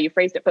exactly how you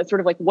phrased it, but sort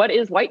of like, what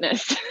is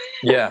whiteness?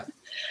 Yeah.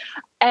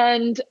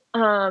 And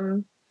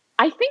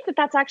I think that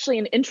that's actually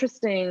an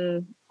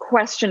interesting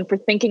question for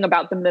thinking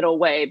about the middle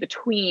way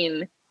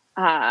between,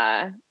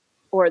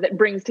 or that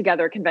brings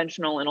together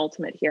conventional and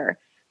ultimate here.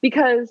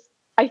 Because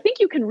I think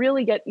you can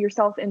really get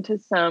yourself into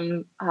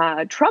some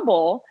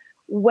trouble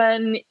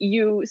when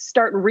you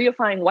start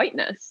reifying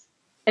whiteness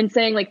and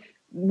saying like,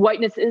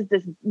 whiteness is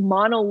this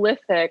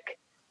monolithic,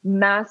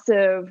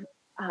 massive,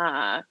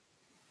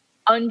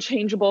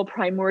 unchangeable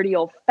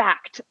primordial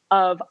fact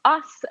of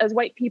us as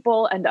white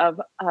people and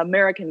of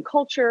American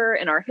culture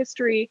and our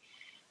history.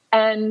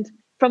 And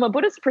from a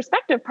Buddhist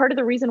perspective, part of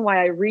the reason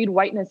why I read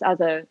whiteness as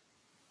a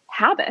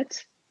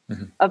habit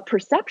of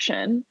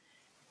perception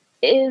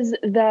is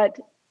that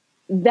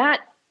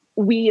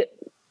when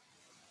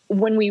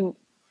we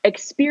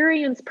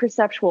experience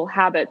perceptual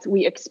habits,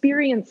 we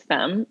experience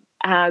them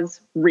as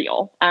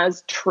real,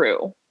 as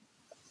true,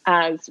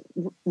 as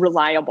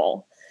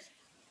reliable.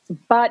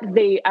 But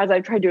they, as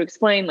I've tried to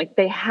explain, like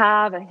they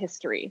have a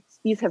history.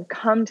 These have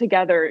come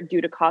together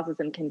due to causes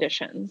and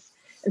conditions.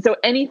 And so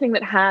anything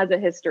that has a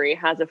history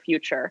has a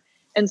future.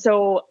 And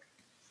so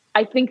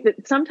I think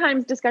that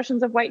sometimes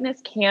discussions of whiteness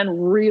can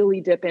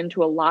really dip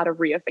into a lot of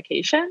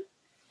reification.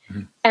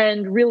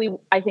 And really,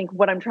 I think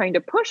what I'm trying to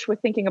push with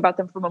thinking about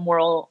them from a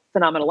moral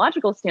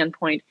phenomenological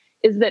standpoint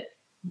is that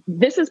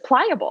this is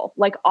pliable,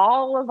 like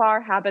all of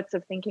our habits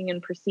of thinking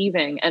and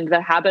perceiving, and the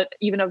habit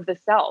even of the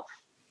self.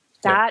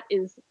 That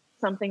is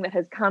something that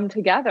has come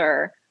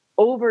together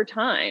over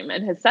time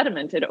and has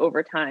sedimented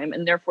over time,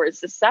 and therefore is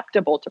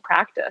susceptible to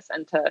practice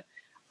and to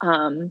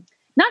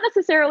Not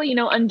necessarily,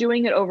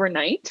 undoing it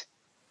overnight.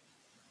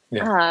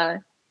 Yeah.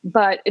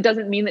 But it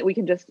doesn't mean that we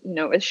can just,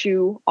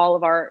 eschew all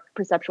of our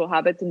perceptual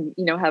habits and,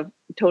 have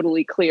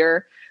totally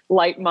clear,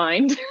 light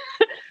mind.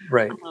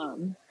 Right.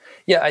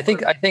 Yeah, I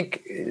think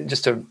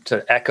just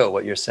to echo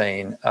what you're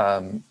saying,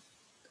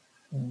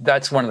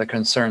 that's one of the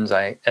concerns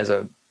as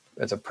a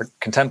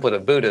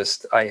contemplative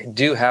Buddhist, I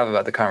do have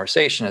about the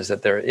conversation, is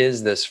that there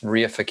is this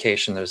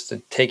reification. There's the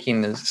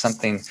taking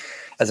something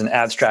as an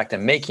abstract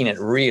and making it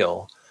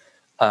real,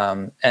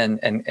 and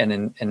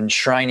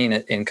enshrining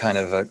it in kind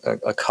of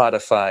a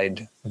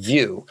codified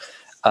view.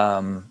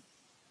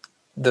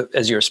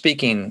 As you're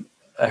speaking,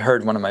 I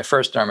heard one of my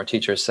first Dharma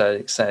teachers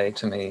say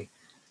to me,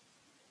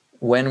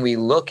 when we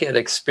look at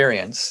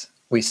experience,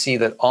 we see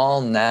that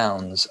all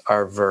nouns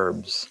are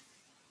verbs.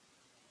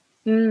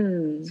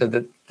 So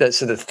the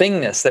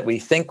thingness that we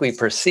think we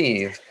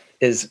perceive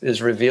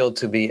is revealed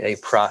to be a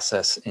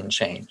process in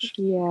change.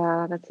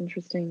 Yeah, that's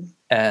interesting.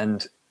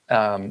 And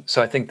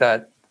so I think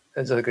that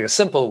is like a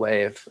simple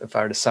way, if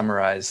I were to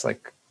summarize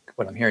like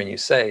what I'm hearing you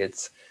say,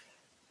 it's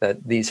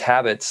that these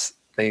habits,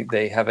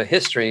 they have a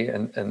history,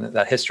 and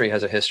that history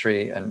has a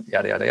history, and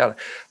yada, yada, yada.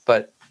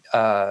 But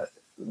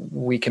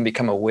we can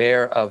become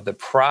aware of the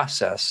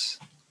process.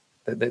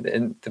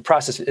 And the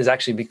process is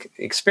actually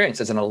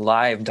experienced as an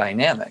alive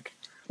dynamic,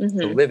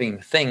 the living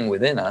thing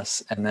within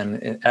us. And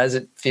then as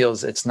it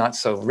feels, it's not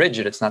so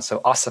rigid, it's not so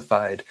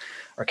ossified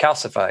or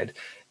calcified,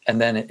 and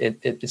then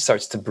it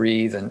starts to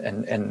breathe.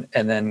 And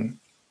then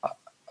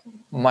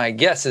my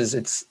guess is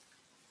it's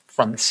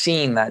from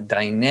seeing that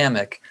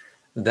dynamic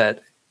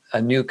that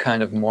a new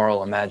kind of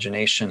moral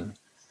imagination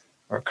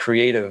or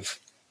creative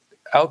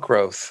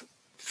outgrowth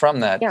from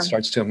that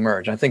starts to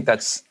emerge. I think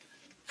that's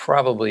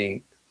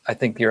probably,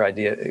 your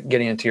idea,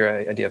 getting into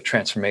your idea of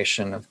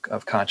transformation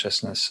of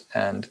consciousness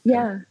and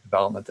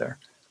development there.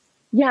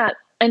 Yeah.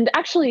 And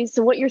actually,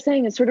 so what you're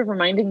saying is sort of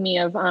reminding me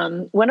of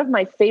one of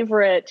my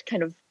favorite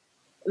kind of,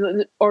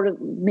 or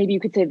maybe you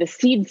could say the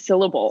seed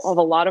syllable of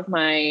a lot of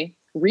my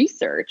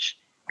research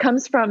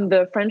comes from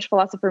the French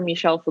philosopher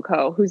Michel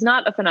Foucault, who's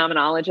not a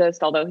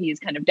phenomenologist, although he's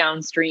kind of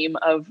downstream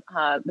of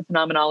the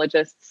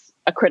phenomenologists,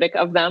 a critic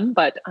of them,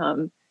 but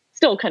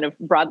still kind of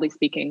broadly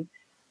speaking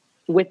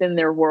within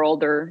their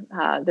world or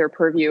their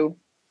purview.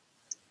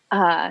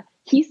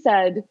 He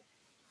said,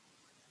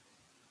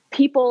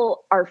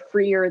 people are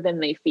freer than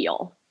they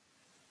feel.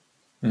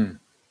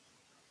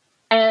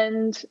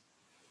 And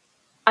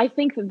I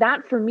think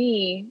that for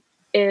me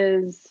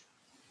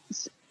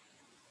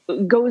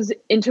goes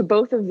into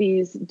both of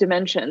these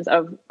dimensions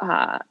of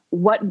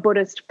what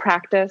Buddhist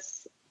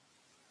practice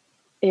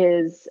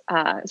is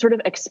sort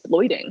of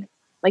exploiting,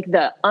 like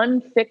the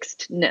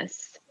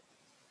unfixedness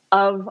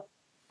of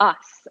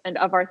us and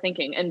of our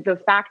thinking, and the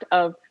fact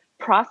of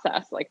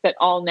process, like that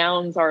all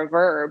nouns are a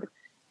verb,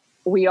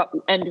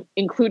 and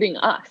including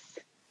us.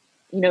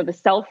 The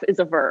self is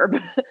a verb,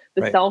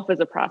 the self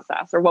is a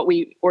process, or what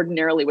we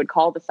ordinarily would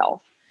call the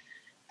self.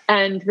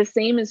 And the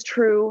same is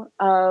true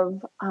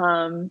of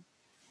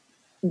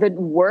the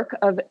work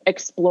of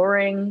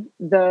exploring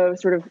the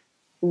sort of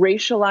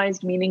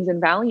racialized meanings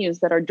and values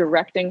that are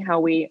directing how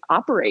we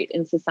operate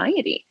in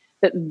society,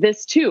 that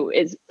this too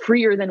is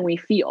freer than we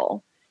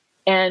feel.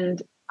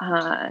 And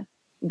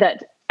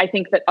that I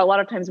think that a lot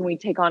of times when we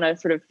take on a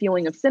sort of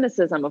feeling of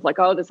cynicism of like,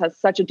 oh, this has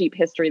such a deep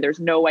history, there's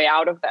no way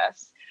out of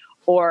this.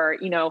 Or,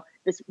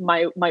 this,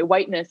 my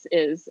whiteness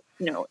is,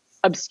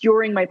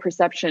 obscuring my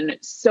perception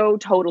so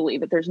totally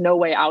that there's no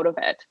way out of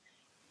it.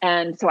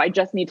 And so I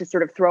just need to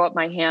sort of throw up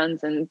my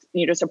hands and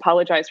just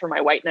apologize for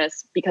my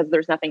whiteness because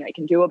there's nothing I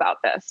can do about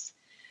this.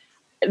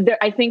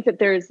 I think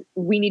that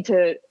we need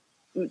to,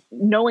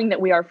 knowing that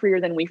we are freer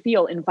than we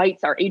feel,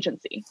 invites our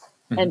agency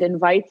and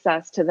invites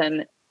us to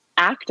then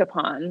act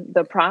upon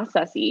the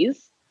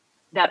processes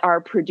that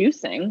are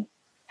producing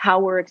how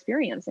we're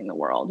experiencing the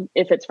world,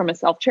 if it's from a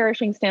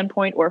self-cherishing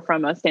standpoint or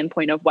from a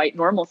standpoint of white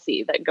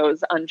normalcy that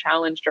goes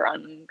unchallenged or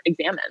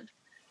unexamined.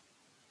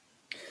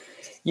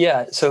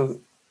 Yeah. So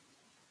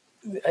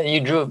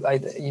in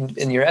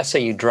your essay,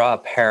 you draw a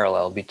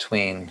parallel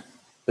between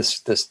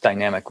this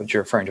dynamic, which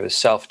you're referring to as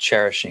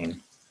self-cherishing,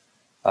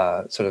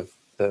 sort of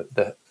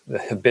the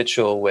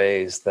habitual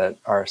ways that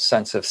our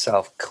sense of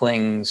self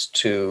clings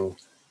to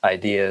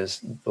ideas,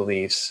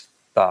 beliefs,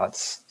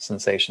 thoughts,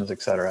 sensations,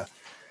 etc.,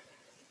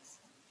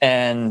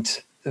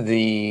 and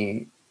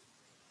the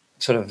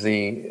sort of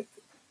the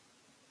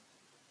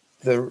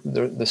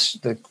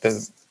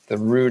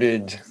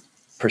rooted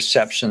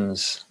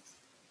perceptions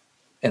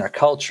in our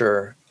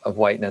culture of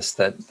whiteness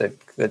that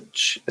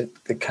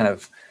kind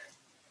of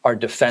are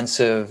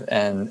defensive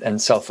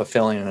and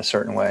self-fulfilling in a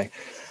certain way.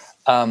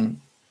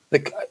 On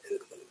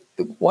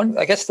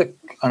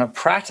a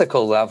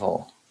practical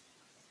level,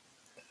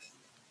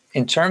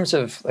 in terms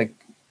of like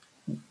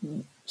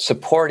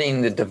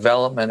supporting the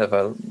development of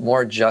a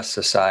more just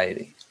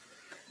society,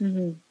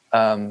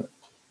 the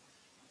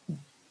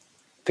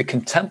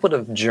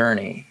contemplative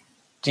journey,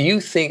 do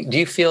you see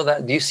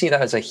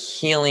that as a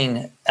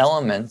healing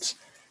element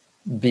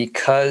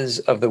because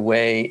of the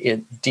way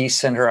it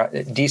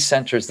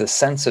decenters the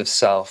sense of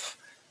self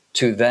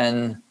to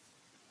then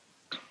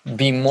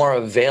be more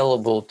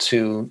available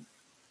to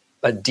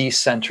a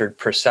decentered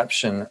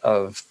perception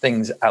of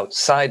things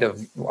outside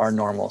of our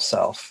normal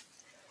self?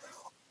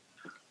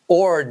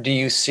 Or do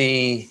you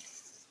see,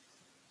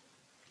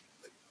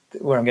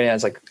 what I'm getting at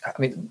is like, I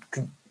mean,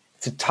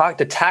 to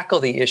tackle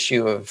the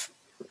issue of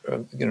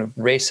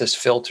racist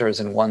filters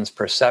in one's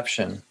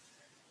perception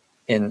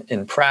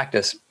in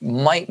practice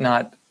might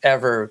not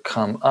ever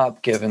come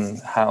up given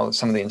how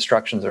some of the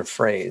instructions are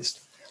phrased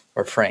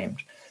or framed.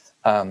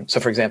 So,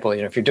 for example,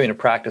 if you're doing a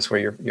practice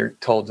where you're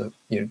told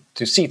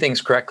to see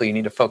things correctly, you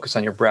need to focus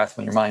on your breath.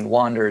 When your mind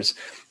wanders,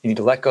 you need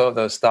to let go of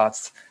those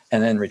thoughts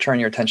and then return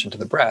your attention to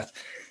the breath.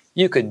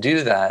 You could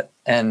do that,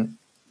 and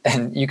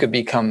you could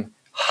become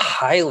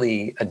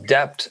highly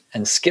adept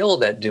and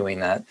skilled at doing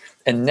that,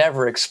 and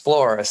never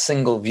explore a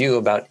single view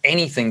about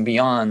anything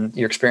beyond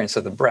your experience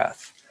of the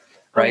breath,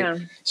 right? Oh,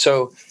 yeah.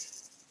 So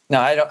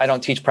now I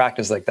don't teach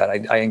practice like that.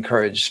 I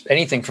encourage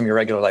anything from your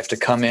regular life to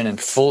come in and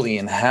fully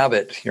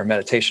inhabit your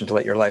meditation, to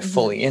let your life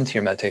fully into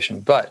your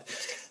meditation. But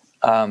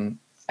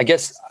I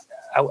guess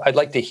I'd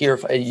like to hear,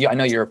 I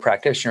know you're a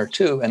practitioner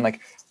too, and like,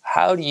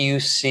 how do you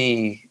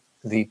see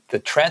the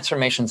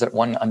transformations that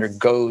one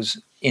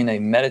undergoes in a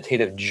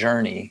meditative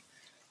journey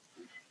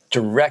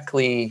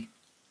directly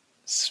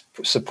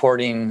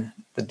supporting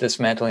the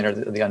dismantling or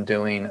the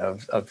undoing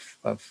of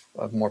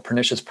more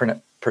pernicious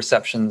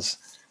perceptions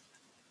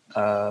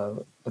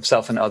of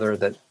self and other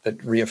that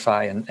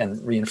reify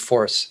and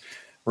reinforce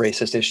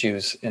racist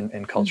issues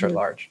in culture at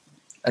large?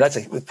 And that's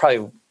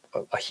probably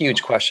a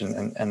huge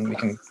question, and we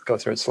can go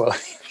through it slowly.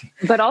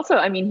 But also,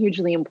 I mean,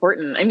 hugely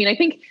important. I mean, I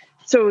think,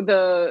 so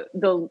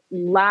the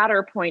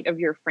latter point of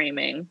your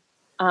framing,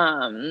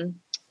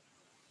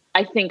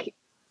 I think,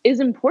 is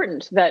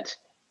important, that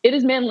it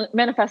is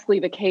manifestly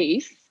the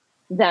case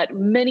that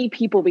many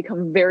people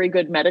become very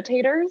good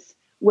meditators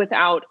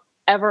without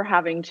ever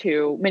having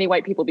to, many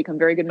white people become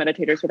very good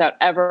meditators without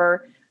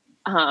ever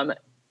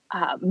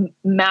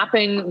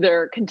mapping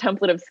their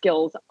contemplative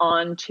skills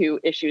onto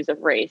issues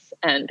of race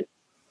and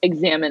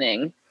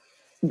examining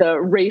the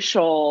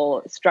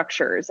racial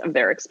structures of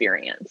their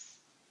experience,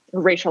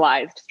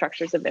 racialized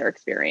structures of their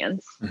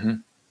experience.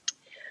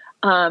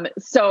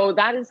 So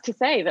that is to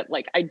say that,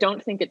 like, I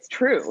don't think it's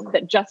true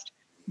that just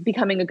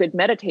becoming a good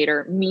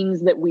meditator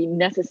means that we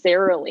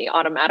necessarily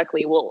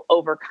automatically will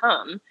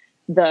overcome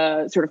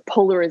the sort of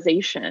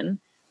polarization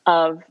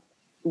of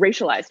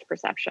racialized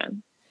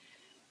perception.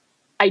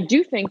 I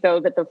do think, though,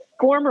 that the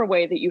former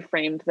way that you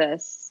framed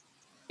this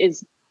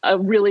is a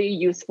really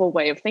useful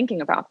way of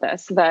thinking about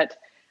this, that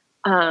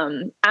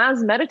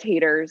as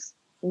meditators,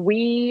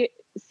 we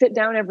sit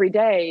down every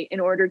day in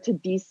order to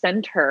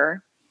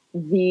decenter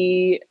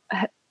the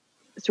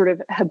sort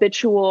of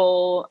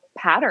habitual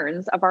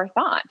patterns of our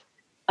thought,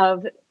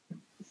 of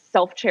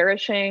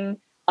self-cherishing,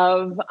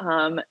 of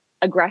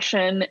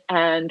aggression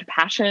and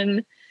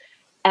passion.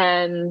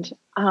 And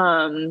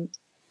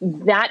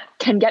that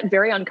can get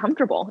very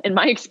uncomfortable, in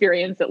my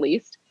experience, at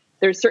least.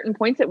 There's certain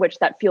points at which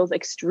that feels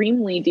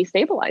extremely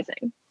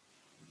destabilizing.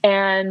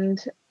 And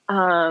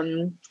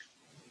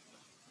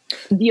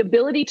the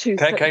ability to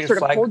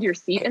sort of hold your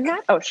seat in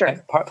that. Oh,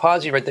 sure.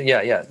 Pause you right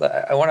there. Yeah.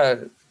 I want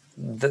to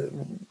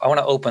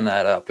open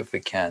that up if we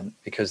can,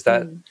 because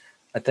that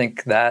I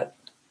think that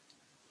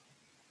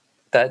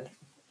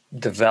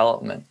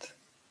development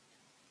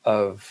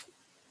of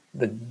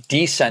the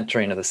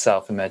decentering of the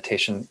self in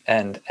meditation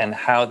and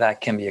how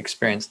that can be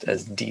experienced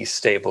as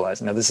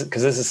destabilizing. Now, this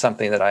is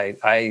something that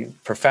I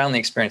profoundly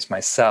experienced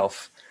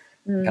myself,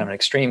 kind of an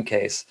extreme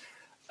case.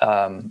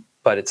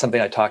 But it's something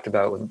I talked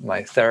about with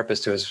my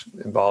therapist, who was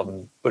involved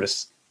in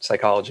Buddhist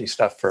psychology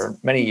stuff for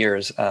many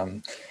years.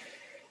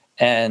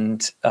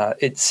 And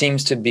it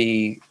seems to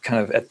be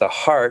kind of at the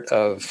heart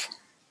of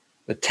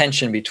the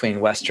tension between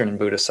Western and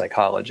Buddhist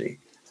psychology,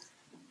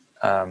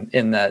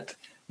 in that,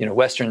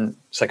 Western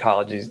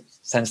psychology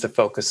tends to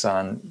focus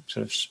on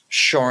sort of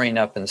shoring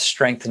up and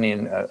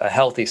strengthening a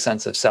healthy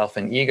sense of self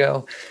and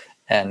ego.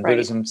 And right.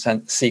 Buddhism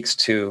seeks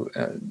to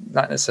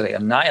not necessarily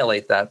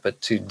annihilate that, but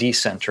to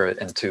decenter it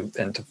and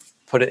to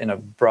put it in a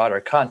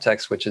broader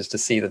context, which is to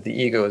see that the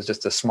ego is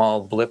just a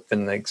small blip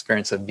in the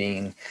experience of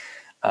being,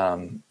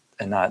 and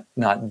not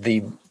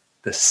the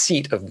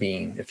seat of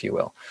being, if you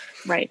will.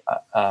 Right.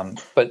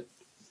 But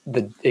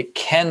it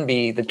can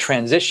be the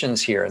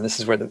transitions here, and this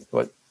is where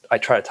what I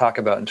try to talk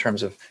about in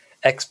terms of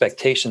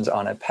expectations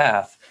on a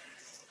path.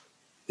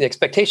 The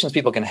expectations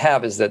people can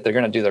have is that they're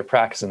going to do their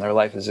practice and their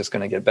life is just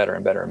going to get better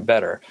and better and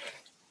better.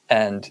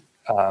 And,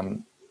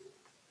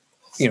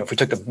 if we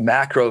took the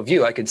macro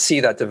view, I could see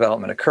that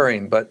development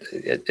occurring, but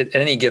at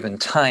any given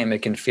time,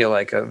 it can feel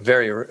like a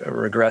very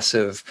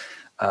regressive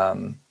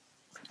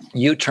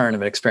U-turn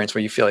of an experience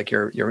where you feel like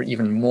you're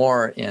even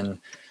more in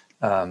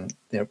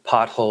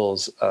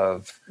potholes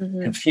of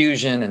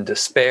confusion and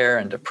despair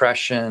and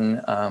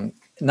depression,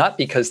 not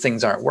because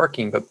things aren't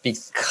working, but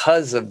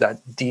because of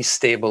that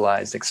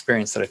destabilized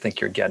experience that I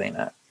think you're getting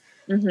at.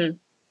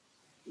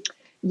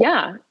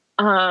 Yeah.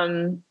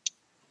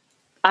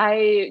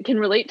 I can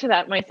relate to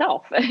that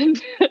myself.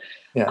 And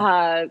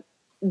Yeah.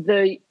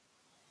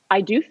 I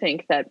do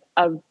think that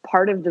a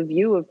part of the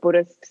view of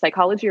Buddhist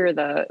psychology, or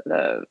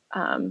the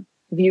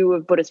view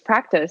of Buddhist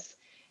practice,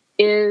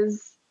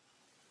 is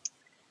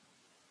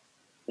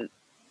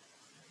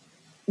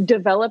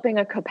developing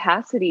a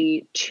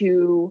capacity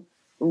to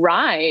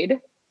ride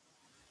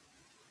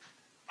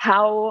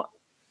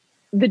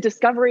the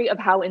discovery of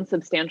how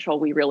insubstantial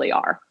we really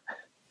are.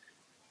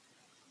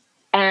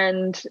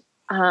 And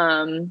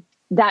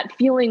that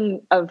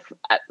feeling of,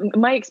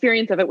 my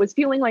experience of it was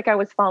feeling like I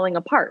was falling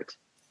apart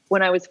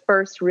when I was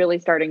first really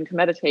starting to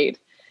meditate,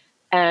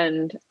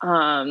 and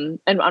on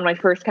my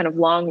first kind of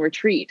long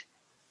retreat,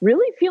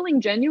 really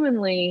feeling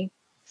genuinely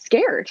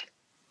scared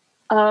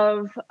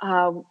of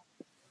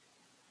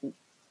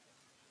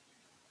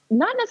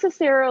not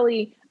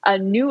necessarily a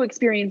new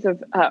experience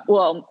of,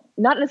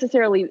 not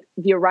necessarily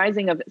the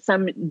arising of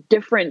some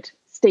different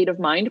state of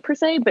mind per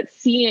se, but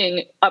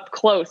seeing up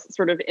close,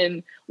 sort of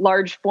in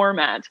large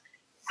format,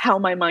 how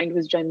my mind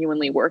was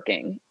genuinely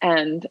working.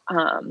 And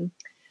I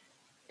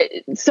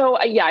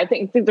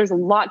think there's a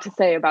lot to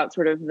say about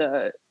sort of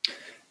the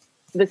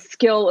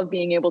skill of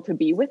being able to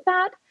be with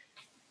that.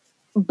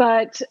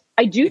 But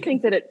I do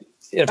think that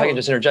if I can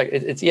just interject,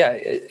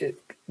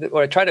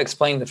 what I try to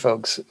explain to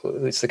folks,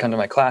 at least to come to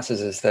my classes,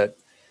 is that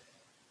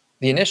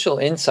the initial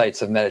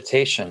insights of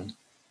meditation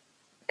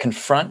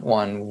confront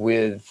one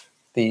with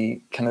the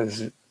kind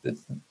of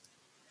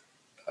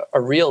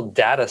a real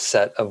data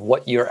set of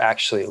what you're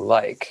actually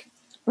like.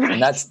 Right.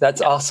 And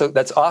that's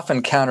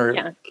often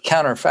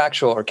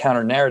counterfactual or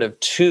counter narrative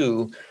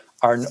to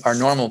our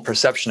normal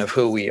perception of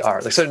who we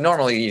are. Like, so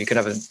normally you can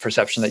have a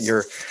perception that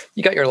you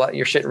got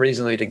your shit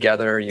reasonably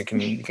together. You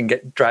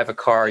can drive a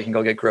car, you can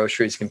go get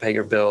groceries, you can pay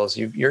your bills.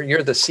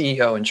 You're the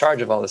CEO in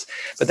charge of all this.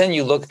 But then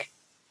you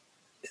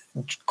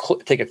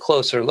take a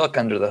closer look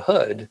under the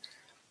hood,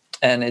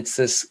 and it's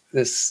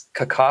this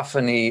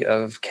cacophony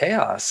of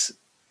chaos.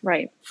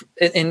 Right.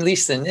 At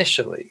least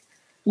initially.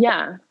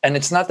 Yeah. And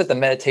it's not that the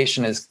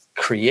meditation is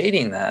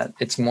creating that.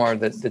 It's more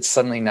that it's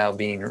suddenly now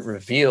being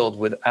revealed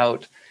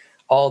without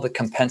all the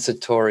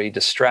compensatory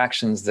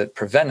distractions that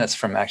prevent us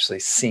from actually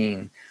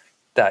seeing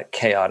that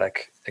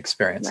chaotic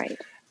experience. Right.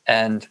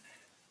 And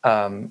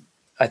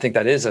I think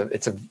that it's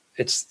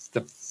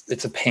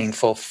a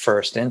painful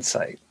first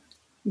insight.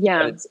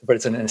 Yeah. But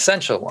it's an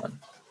essential one.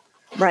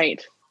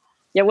 Right.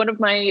 Yeah. One of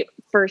my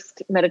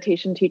first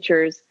meditation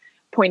teachers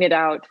pointed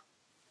out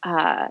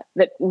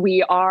that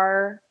we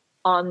are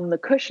on the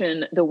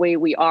cushion the way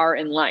we are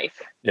in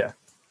life. Yeah.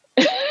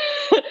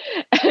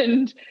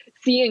 And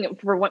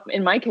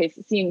in my case,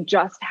 seeing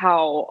just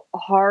how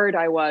hard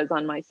I was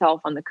on myself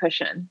on the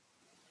cushion,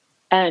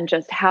 and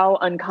just how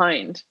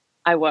unkind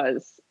I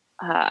was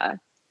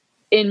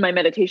in my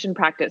meditation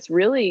practice,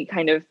 really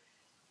kind of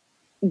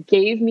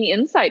gave me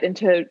insight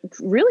into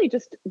really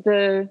just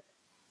the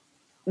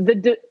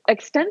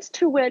extent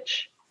to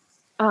which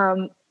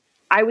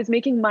I was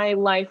making my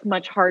life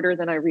much harder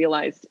than I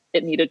realized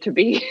it needed to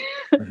be.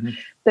 Mm-hmm.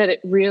 That it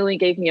really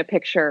gave me a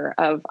picture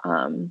of,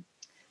 I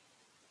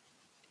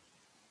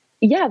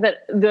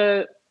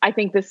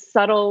think the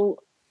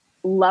subtle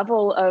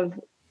level of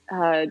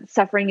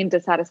suffering and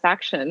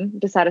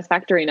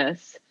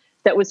dissatisfactoriness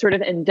that was sort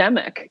of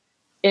endemic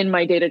in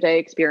my day-to-day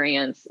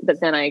experience, that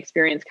then I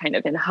experienced kind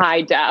of in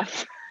high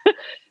def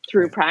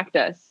through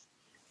practice.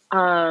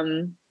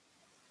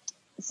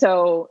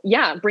 So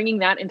yeah, bringing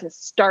that into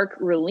stark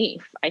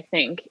relief, I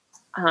think,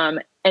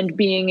 and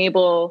being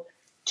able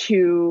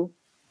to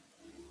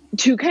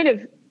kind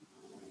of,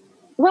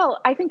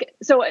 I think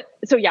so.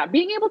 Yeah,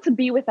 being able to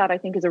be with that, I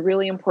think, is a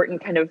really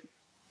important kind of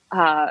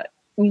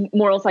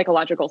moral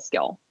psychological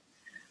skill.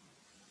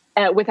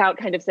 Without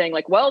kind of saying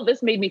like, well,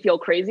 this made me feel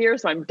crazier,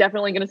 so I'm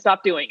definitely going to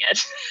stop doing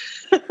it.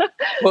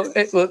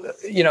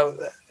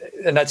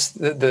 And that's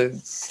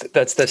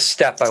the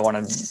step I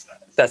want to.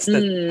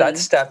 That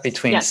step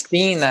between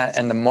seeing that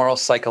and the moral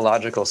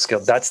psychological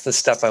skill. That's the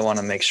step I want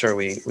to make sure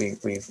we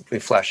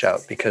flesh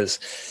out,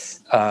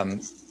 because,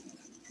 and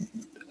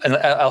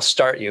I'll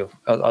start you.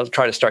 I'll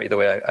try to start you the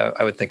way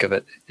I would think of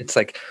it. It's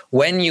like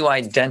when you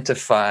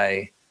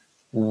identify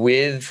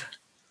with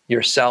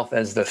yourself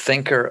as the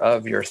thinker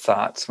of your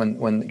thoughts,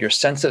 when your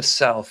sense of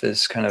self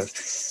is kind of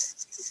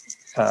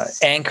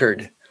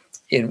anchored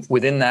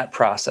within that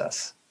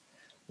process,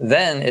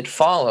 then it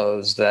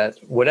follows that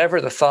whatever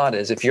the thought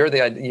is, if you're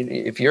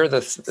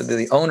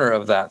the owner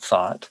of that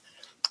thought,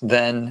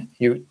 then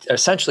you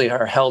essentially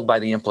are held by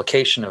the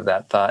implication of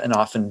that thought and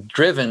often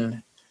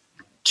driven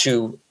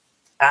to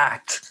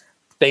act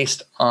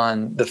based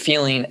on the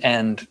feeling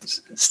and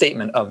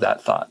statement of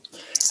that thought.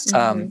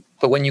 Mm-hmm.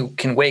 But when you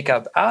can wake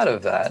up out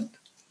of that,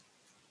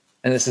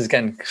 and this is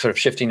again sort of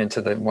shifting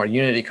into the more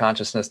unity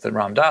consciousness that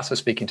Ram Dass was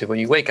speaking to, when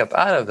you wake up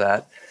out of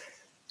that,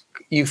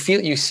 you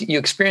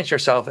experience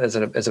yourself as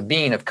a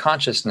being of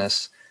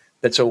consciousness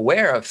that's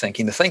aware of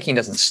thinking. The thinking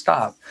doesn't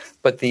stop,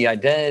 but the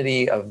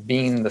identity of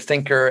being the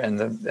thinker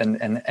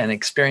and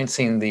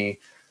experiencing the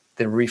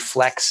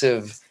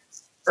reflexive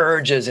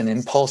urges and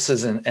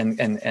impulses and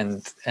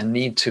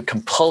need to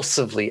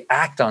compulsively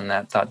act on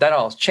that thought, that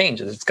all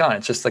changes. It's gone.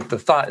 It's just like the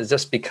thought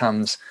just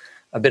becomes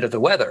a bit of the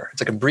weather.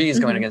 It's like a breeze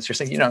going against your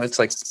thing. It's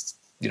like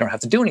you don't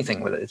have to do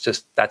anything with it. It's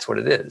just, that's what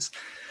it is.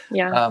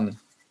 Yeah.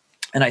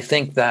 And I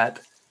think that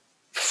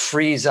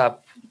frees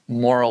up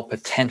moral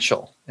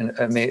potential. And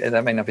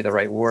that may not be the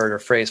right word or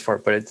phrase for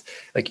it, but it's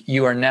like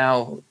you are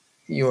now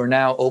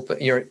open.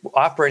 You're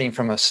operating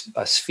from a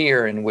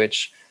sphere in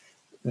which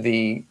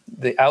the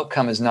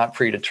outcome is not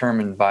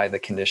predetermined by the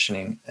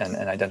conditioning and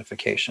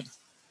identification.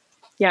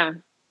 Yeah.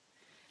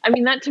 I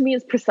mean, that to me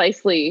is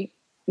precisely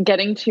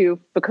getting to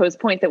Foucault's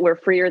point that we're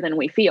freer than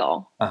we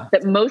feel.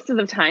 That most of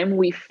the time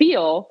we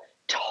feel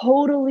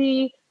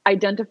totally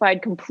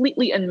identified,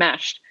 completely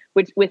enmeshed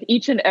with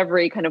each and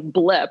every kind of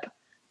blip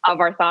of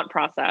our thought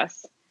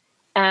process.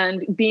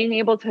 And being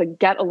able to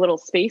get a little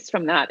space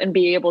from that and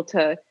be able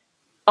to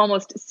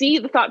almost see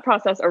the thought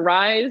process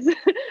arise,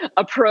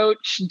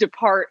 approach,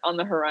 depart on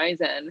the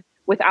horizon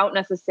without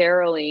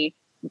necessarily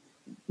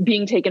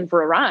being taken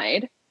for a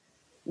ride.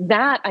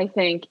 That, I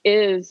think,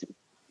 is,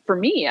 for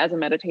me as a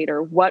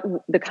meditator, what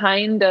the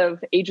kind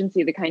of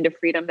agency, the kind of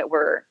freedom that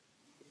we're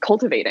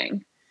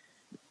cultivating.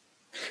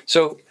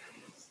 So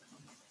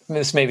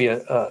this may be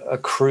a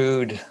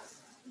crude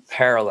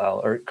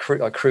parallel or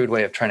a crude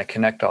way of trying to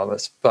connect all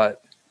this,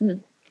 but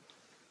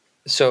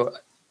so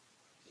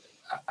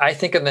I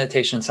think of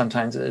meditation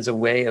sometimes as a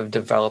way of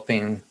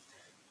developing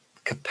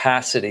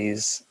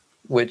capacities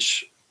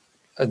which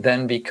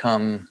then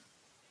become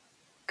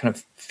kind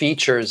of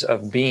features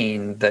of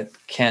being that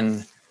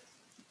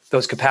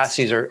those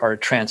capacities are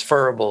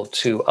transferable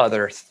to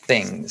other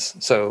things.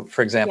 So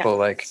for example,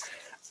 like,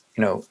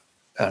 on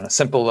a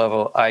simple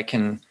level, I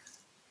can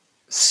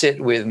sit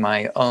with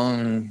my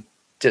own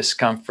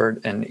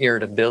discomfort and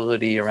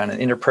irritability around an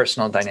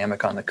interpersonal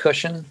dynamic on the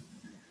cushion.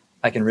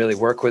 I can really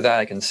work with that.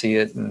 I can see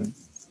it and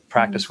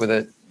practice with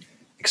it,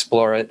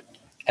 explore it.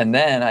 And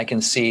then I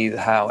can see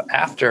how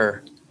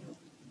after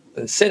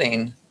the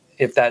sitting,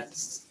 if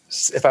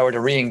I were to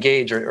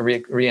re-engage or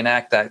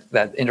reenact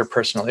that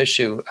interpersonal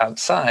issue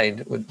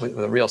outside with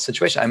a real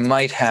situation, I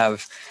might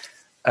have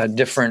a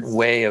different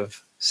way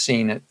of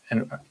seeing it.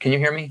 And can you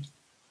hear me?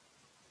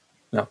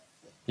 No,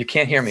 you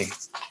can't hear me.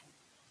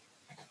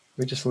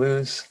 We just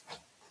lose.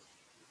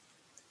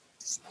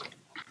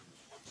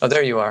 Oh,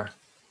 there you are.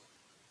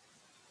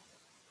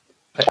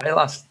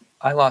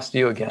 I lost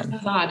you again.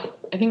 That's odd.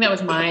 I think that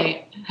was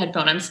my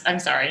headphone. I'm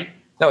sorry.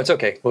 No, it's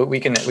okay. Well, we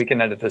can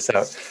edit this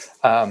out.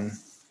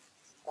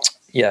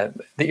 The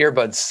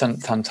earbuds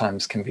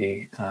sometimes can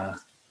be.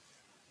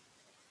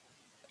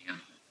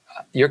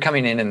 You're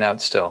coming in and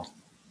out still.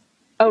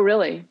 Oh,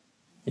 really?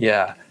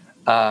 Yeah.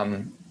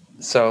 And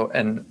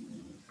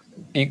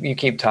you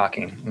keep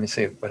talking. Let me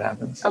see what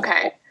happens.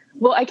 Okay.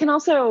 Well, I can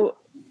also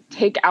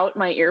take out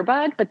my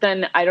earbud, but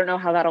then I don't know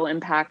how that'll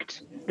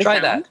impact the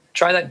sound.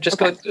 Try that. Just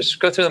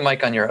go through the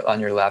mic on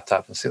your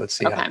laptop and see. Let's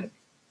see. Okay.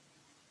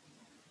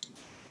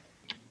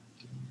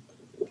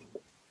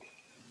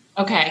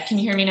 Okay. Can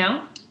you hear me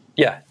now?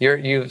 Yeah,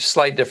 you have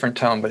slight different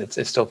tone, but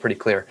it's still pretty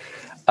clear.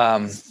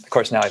 Of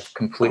course, now I've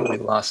completely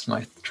lost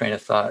my train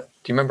of thought.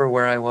 Do you remember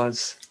where I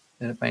was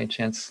by any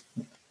chance?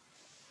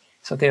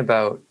 Something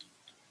about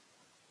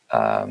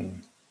the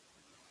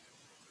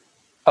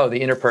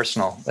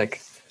interpersonal.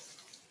 Like,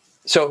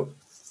 so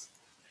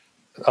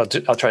I'll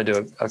try to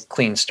do a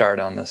clean start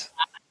on this.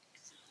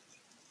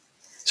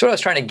 So what I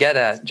was trying to get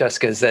at,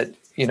 Jessica, is that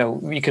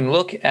you can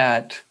look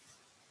at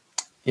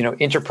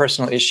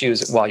interpersonal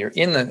issues while you're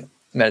in the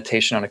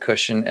meditation on a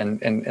cushion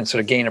and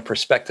sort of gain a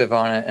perspective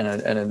on it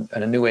and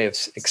a new way of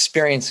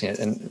experiencing it,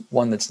 and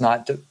one that's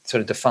not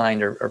sort of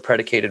defined or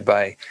predicated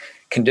by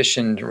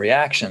conditioned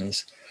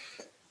reactions.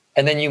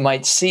 And then you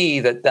might see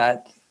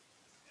that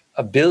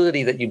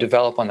ability that you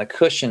develop on the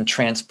cushion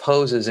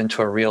transposes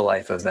into a real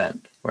life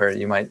event where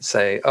you might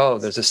say, oh,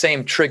 there's the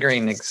same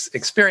triggering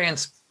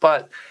experience,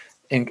 but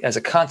as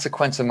a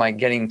consequence of my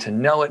getting to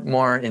know it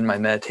more in my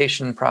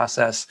meditation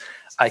process,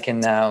 I can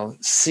now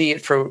see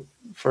it for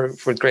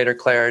greater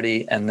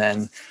clarity and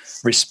then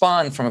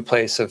respond from a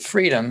place of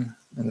freedom,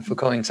 in the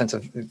Foucaultian sense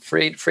of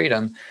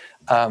freedom,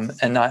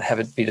 and not have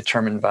it be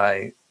determined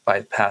by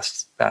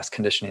past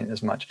conditioning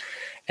as much.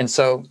 And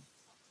so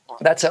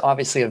that's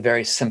obviously a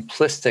very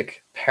simplistic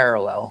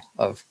parallel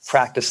of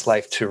practice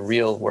life to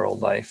real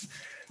world life.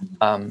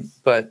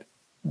 But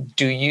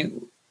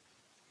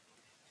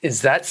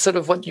is that sort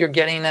of what you're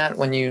getting at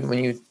when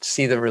you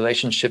see the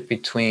relationship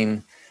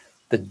between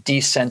the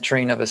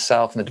decentering of a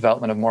self and the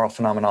development of moral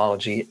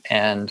phenomenology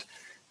and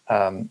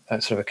a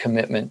sort of a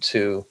commitment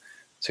to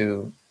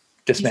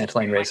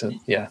dismantling racism?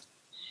 Yeah.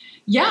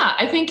 Yeah,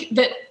 I think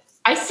that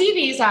I see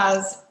these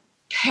as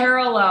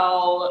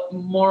parallel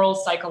moral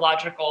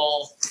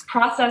psychological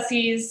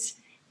processes,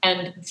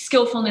 and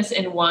skillfulness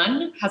in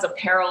one has a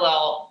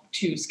parallel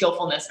to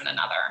skillfulness in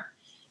another.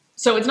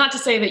 So it's not to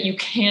say that you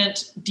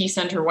can't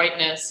decenter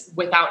whiteness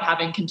without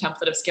having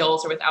contemplative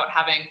skills or without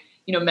having,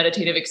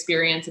 meditative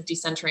experience of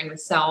decentering the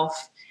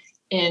self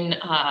in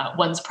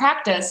one's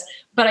practice.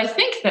 But I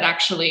think that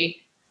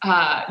actually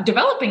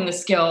developing the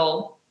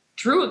skill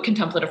through a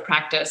contemplative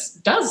practice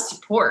does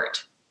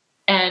support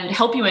and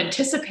help you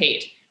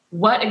anticipate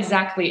what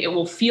exactly it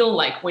will feel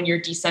like when you're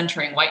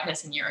decentering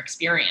whiteness in your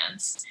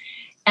experience.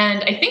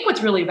 And I think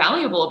what's really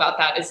valuable about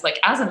that is, like,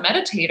 as a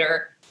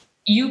meditator,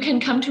 you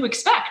can come to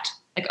expect,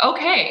 like,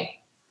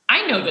 okay,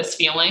 I know this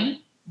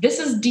feeling. This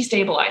is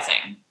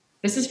destabilizing.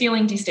 This is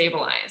feeling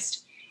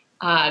destabilized.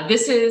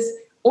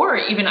 Or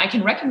even I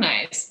can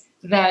recognize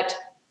that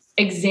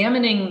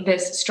examining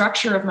this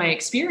structure of my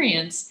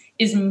experience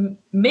is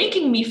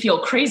making me feel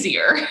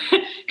crazier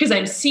because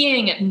I'm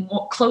seeing it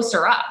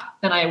closer up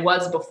than I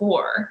was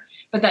before.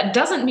 But that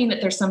doesn't mean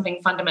that there's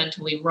something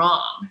fundamentally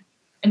wrong.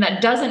 And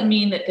that doesn't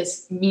mean that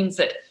this means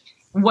that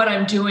what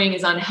I'm doing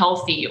is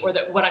unhealthy or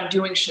that what I'm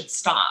doing should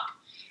stop,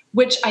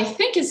 which I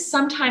think is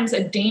sometimes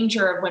a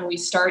danger of when we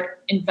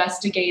start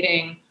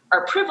investigating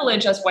our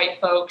privilege as white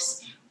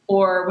folks,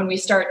 or when we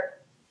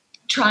start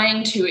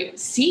trying to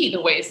see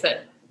the ways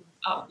that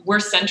we're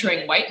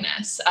centering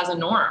whiteness as a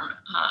norm,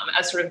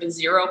 as sort of the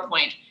 0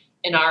 point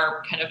in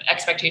our kind of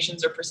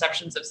expectations or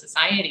perceptions of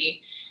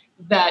society,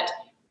 that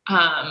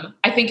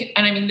I think,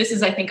 and I mean, this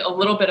is, I think, a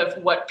little bit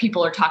of what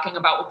people are talking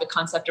about with the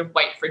concept of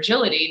white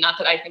fragility. Not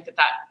that I think that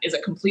that is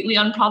a completely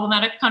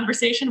unproblematic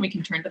conversation. We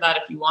can turn to that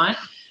if you want.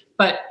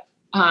 But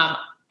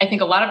I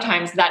think a lot of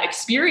times that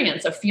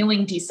experience of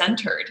feeling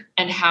decentered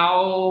and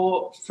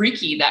how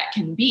freaky that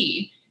can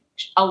be,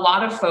 a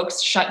lot of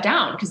folks shut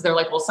down because they're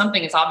like, well,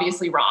 something is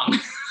obviously wrong.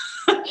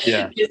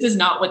 Yeah. This is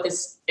not what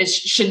this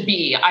should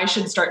be. I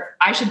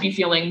should be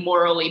feeling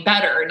morally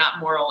better, not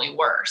morally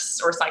worse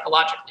or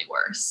psychologically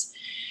worse.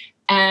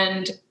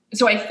 And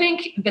so I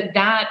think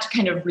that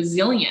kind of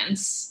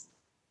resilience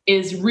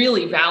is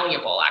really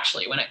valuable,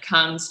 actually, when it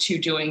comes to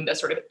doing the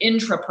sort of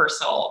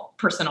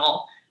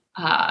personal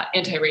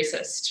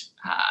anti-racist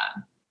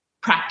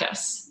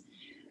practice.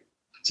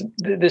 So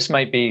this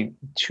might be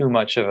too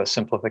much of a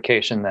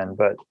simplification then,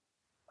 but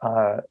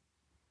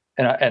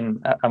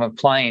and I'm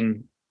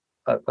applying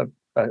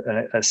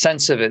a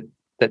sense of it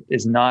that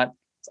is not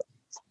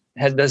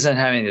doesn't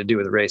have anything to do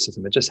with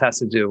racism. It just has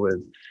to do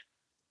with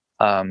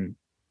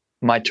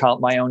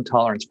my own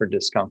tolerance for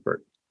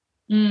discomfort.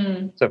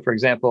 So, for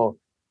example,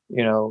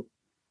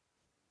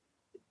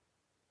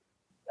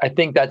 I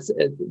think that's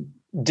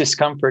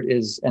discomfort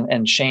is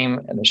and shame,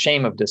 and the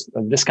shame of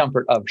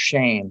discomfort of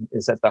shame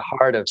is at the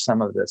heart of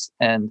some of this.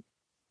 And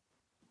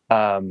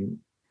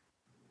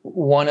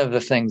one of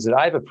the things that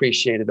I've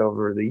appreciated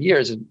over the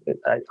years,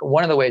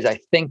 one of the ways I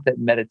think that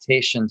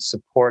meditation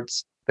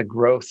supports the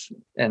growth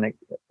and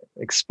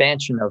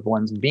expansion of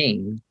one's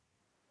being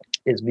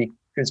is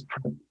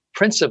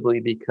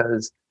principally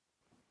because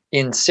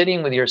in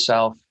sitting with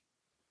yourself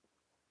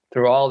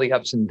through all the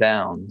ups and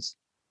downs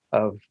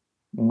of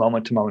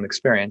moment-to-moment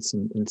experience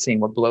and seeing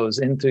what blows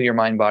into your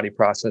mind-body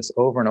process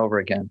over and over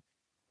again,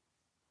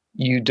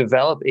 you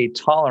develop a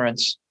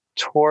tolerance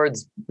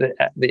towards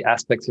the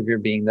aspects of your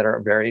being that are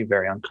very,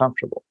 very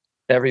uncomfortable.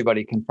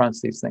 Everybody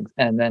confronts these things.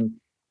 And then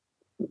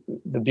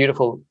the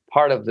beautiful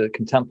part of the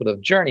contemplative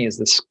journey is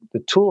the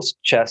tools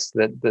chest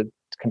that the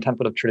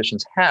contemplative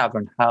traditions have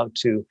on how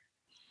to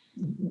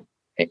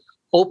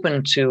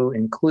open to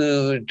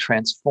include,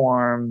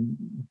 transform,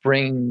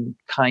 bring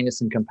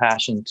kindness and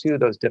compassion to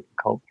those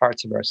difficult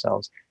parts of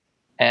ourselves.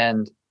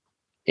 And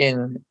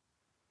in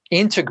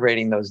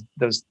integrating those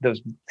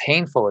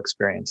painful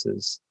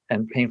experiences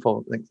and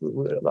painful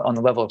on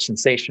the level of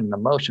sensation and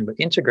emotion, but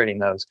integrating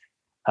those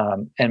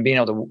and being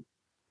able to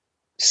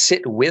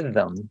sit with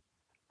them,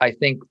 I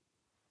think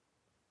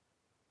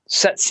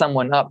sets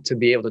someone up to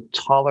be able to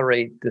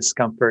tolerate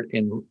discomfort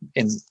in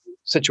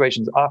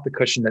situations off the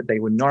cushion that they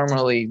would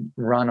normally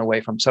run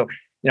away from. So,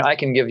 I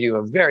can give you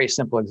a very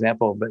simple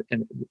example, but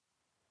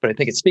I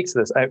think it speaks to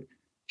this. A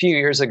few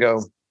years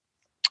ago,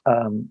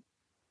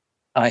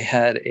 I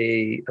had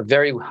a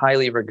very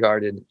highly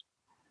regarded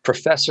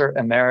professor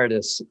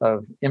emeritus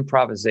of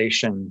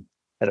improvisation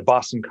at a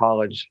Boston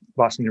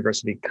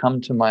University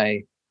come to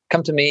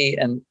me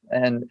and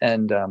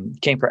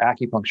came for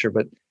acupuncture,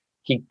 but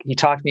he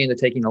talked me into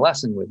taking a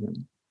lesson with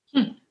him.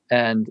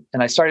 And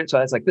I started, so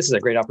I was like, this is a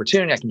great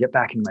opportunity. I can get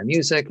back into my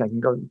music. I can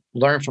go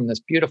learn from this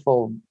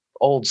beautiful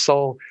old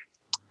soul.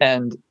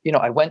 And,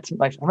 I went to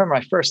I remember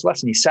my first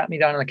lesson, he sat me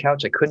down on the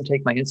couch. I couldn't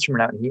take my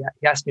instrument out. And he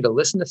asked me to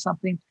listen to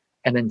something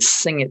and then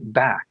sing it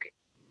back.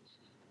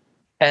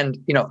 And,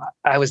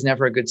 I was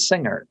never a good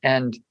singer.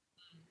 And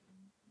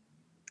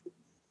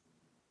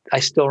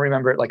I still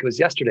remember it like it was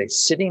yesterday,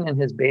 sitting in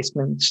his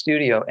basement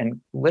studio and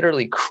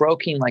literally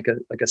croaking like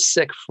a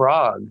sick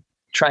frog,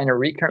 trying to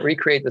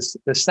recreate this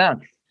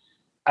sound.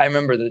 I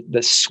remember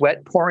the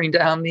sweat pouring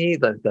down me,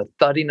 the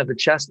thudding of the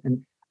chest.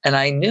 And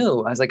I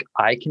knew, I was like,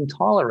 I can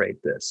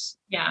tolerate this.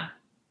 Yeah.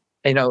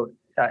 I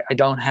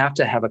don't have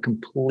to have a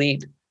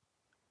complete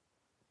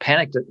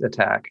panic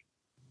attack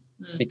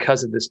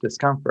because of this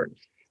discomfort.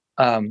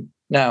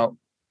 Now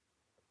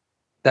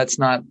there's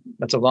a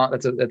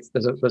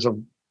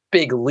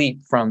big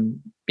leap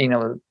from being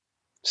able to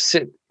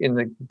sit in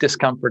the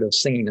discomfort of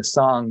singing a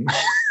song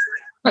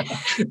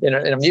in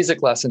a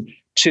music lesson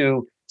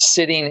to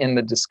sitting in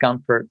the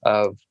discomfort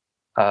of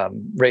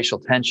racial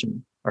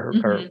tension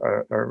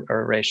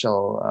or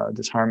racial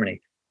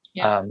disharmony.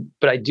 Yeah.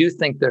 But I do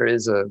think there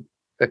is a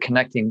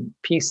connecting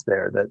piece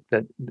there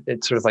that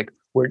it's sort of like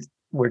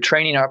we're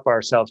training up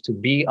ourselves to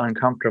be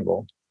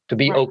uncomfortable, to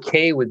be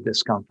okay with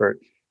discomfort,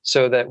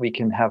 so that we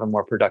can have a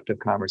more productive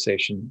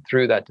conversation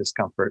through that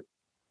discomfort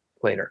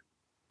later.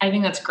 I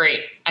think that's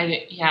great.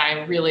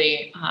 I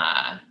really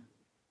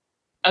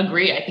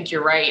agree. I think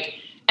you're right.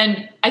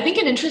 And I think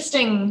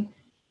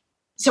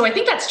so I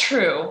think that's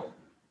true.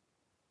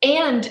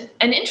 And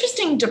an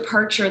interesting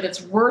departure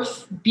that's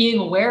worth being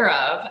aware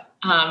of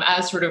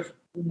as sort of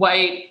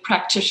white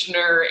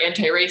practitioner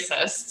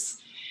anti-racists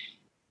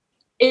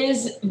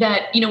is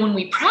that, when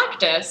we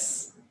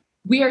practice,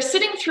 we are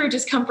sitting through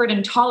discomfort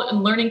and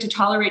learning to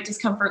tolerate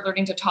discomfort,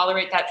 learning to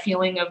tolerate that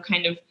feeling of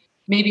kind of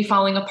maybe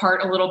falling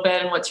apart a little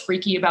bit and what's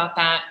freaky about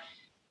that.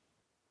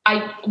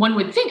 One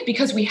would think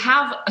because we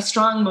have a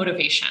strong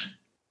motivation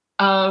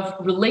of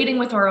relating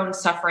with our own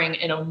suffering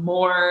in a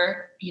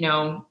more, in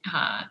a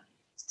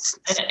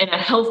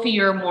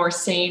healthier, more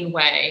sane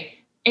way,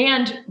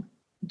 and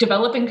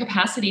developing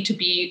capacity to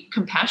be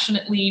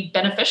compassionately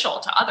beneficial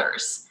to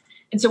others.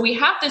 And so we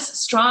have this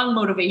strong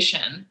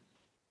motivation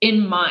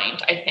in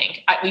mind, I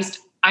think, at least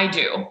I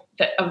do,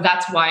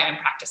 that's why I'm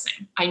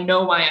practicing. I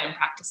know why I'm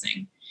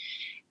practicing.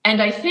 And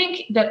I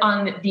think that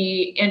on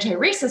the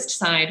anti-racist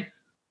side,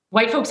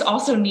 white folks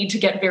also need to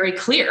get very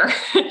clear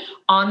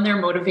on their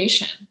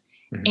motivation.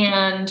 Mm-hmm.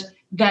 And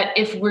that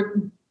if we're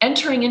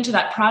entering into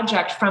that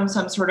project from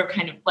some sort of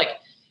kind of like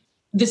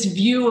this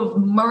view of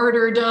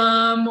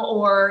martyrdom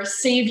or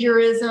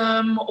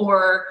saviorism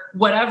or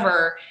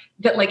whatever,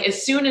 that like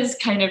as soon as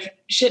kind of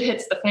shit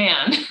hits the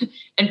fan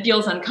and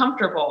feels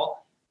uncomfortable,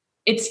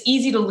 it's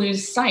easy to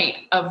lose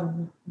sight of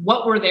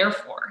what we're there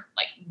for.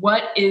 Like,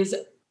 what is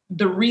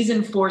the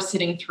reason for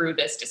sitting through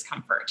this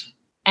discomfort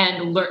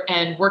and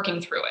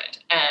working through it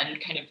and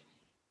kind of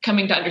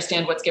coming to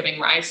understand what's giving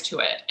rise to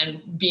it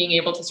and being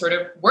able to sort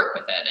of work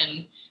with it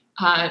and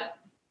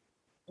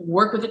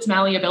work with its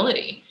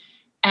malleability.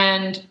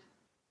 And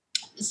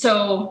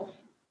so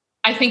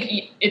I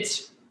think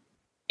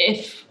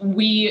if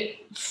we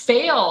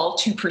fail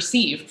to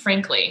perceive,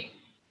 frankly,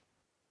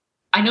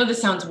 I know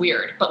this sounds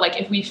weird, but like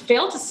if we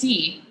fail to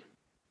see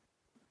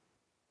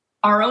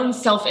our own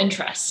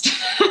self-interest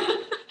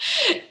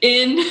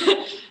in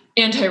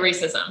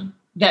anti-racism,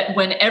 that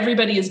when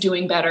everybody is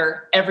doing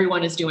better,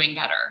 everyone is doing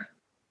better.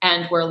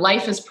 And where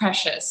life is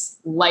precious.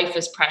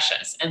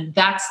 And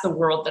that's the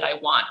world that I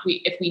want.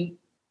 If we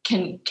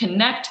can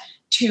connect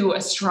to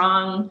a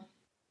strong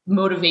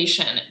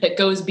motivation that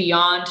goes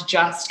beyond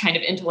just kind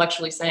of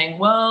intellectually saying,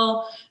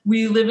 well,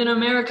 we live in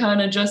America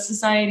and a just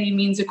society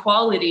means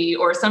equality,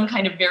 or some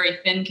kind of very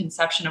thin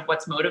conception of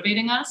what's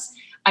motivating us,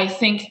 I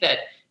think that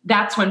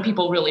that's when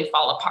people really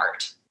fall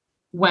apart,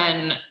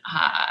 when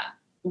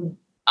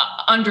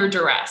under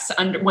duress,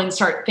 when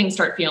things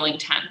start feeling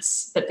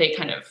tense, that they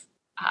kind of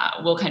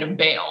will kind of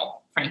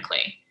bail,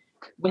 frankly,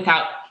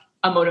 without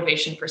a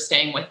motivation for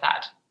staying with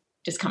that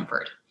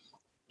discomfort.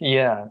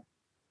 Yeah.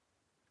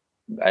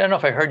 I don't know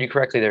if I heard you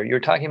correctly there. You were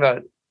talking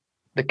about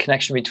the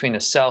connection between a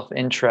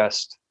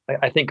self-interest,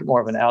 I think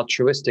more of an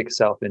altruistic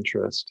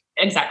self-interest.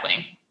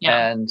 Exactly.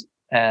 Yeah.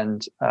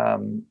 And I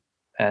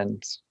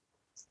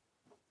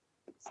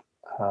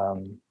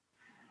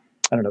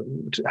don't know,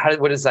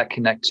 what does that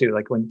connect to?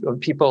 Like when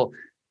people,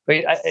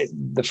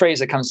 the phrase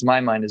that comes to my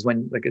mind is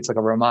when, like, it's like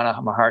a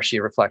Ramana Maharshi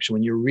reflection.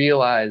 When you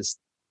realize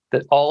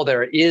that all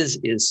there is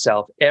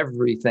self,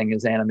 everything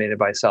is animated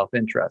by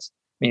self-interest.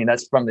 Meaning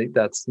that's from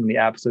the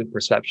absolute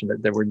perception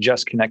that we're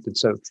just connected.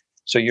 So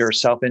your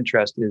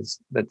self-interest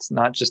that's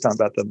not just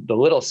about the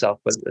little self,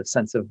 but the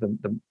sense of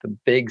the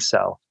big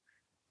self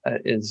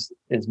is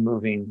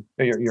moving.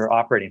 You're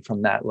operating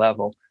from that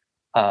level.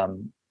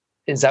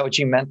 Is that what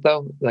you meant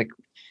though? Like,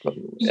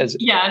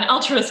 an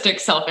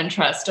altruistic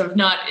self-interest of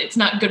it's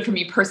not good for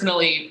me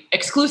personally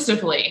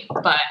exclusively,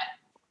 but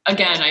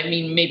again, I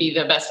mean, maybe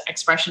the best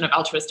expression of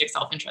altruistic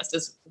self-interest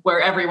is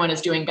where everyone is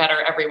doing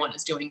better, everyone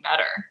is doing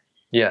better.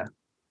 Yeah.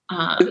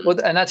 Well,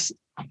 and that's,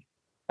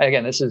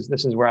 again, this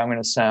is where I'm going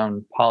to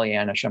sound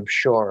Pollyannish, I'm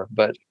sure,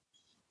 but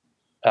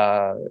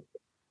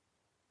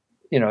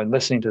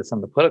listening to some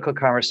of the political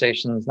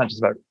conversations, not just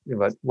about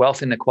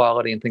wealth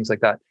inequality and things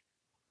like that,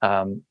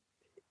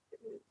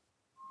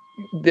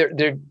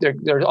 there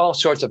are all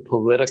sorts of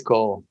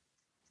political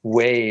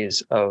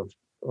ways of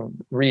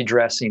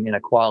redressing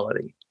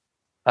inequality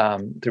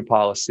through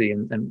policy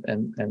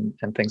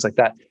and things like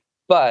that.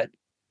 But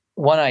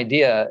one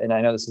idea, and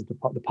I know this is the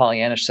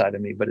Pollyannish side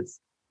of me, but it's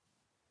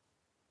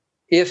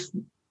if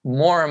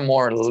more and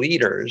more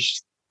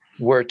leaders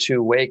were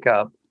to wake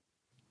up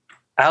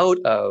out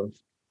of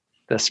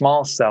the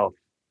small self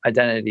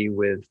identity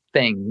with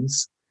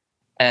things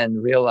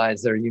and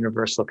realize their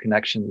universal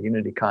connection, the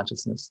unity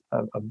consciousness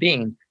of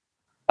being,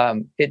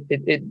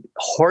 it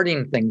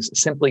hoarding things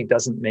simply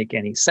doesn't make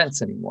any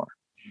sense anymore.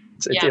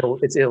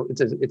 It's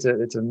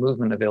a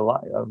movement of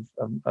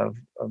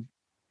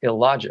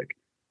illogic.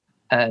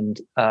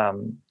 And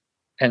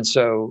And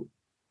so,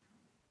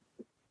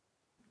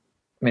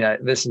 I mean,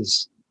 this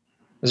is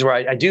where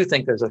I do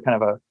think there's a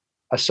kind of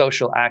a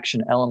social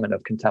action element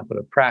of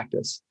contemplative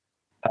practice.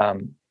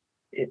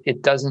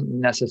 It doesn't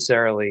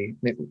necessarily,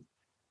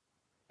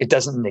 it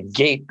doesn't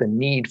negate the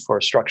need for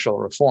structural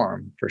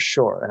reform, for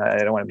sure. And I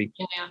don't want to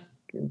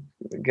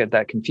get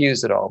that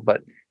confused at all.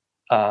 But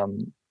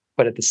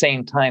at the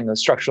same time, those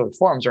structural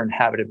reforms are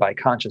inhabited by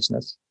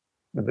consciousness,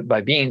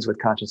 by beings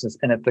with consciousness.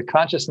 And if the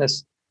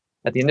consciousness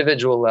at the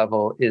individual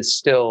level is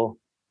still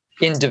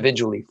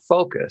individually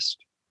focused,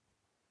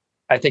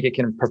 I think it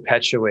can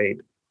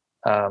perpetuate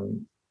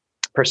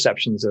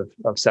perceptions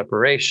of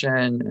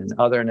separation and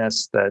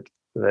otherness that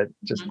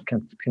just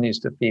continues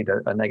to feed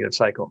a negative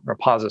cycle, or a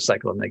positive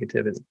cycle of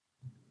negativity.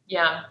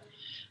 Yeah,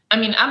 I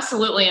mean,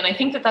 absolutely. And I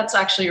think that that's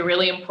actually a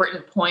really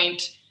important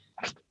point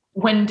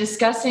when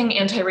discussing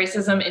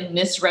anti-racism in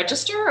this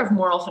register of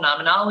moral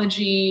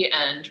phenomenology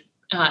and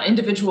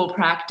individual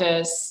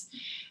practice,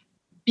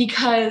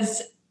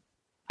 because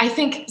I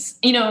think,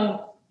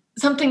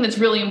 something that's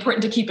really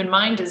important to keep in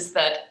mind is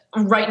that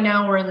right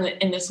now we're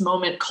in this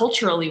moment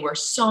culturally where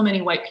so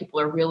many white people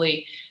are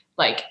really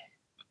like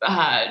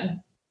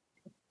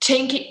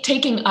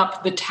taking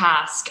up the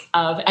task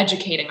of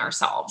educating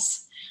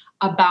ourselves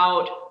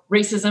about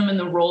racism and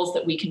the roles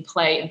that we can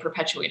play in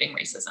perpetuating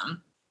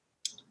racism.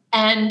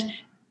 And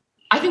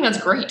I think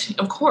that's great.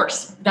 Of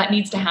course, that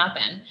needs to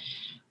happen.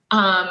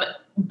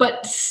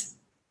 But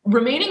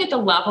remaining at the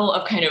level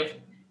of kind of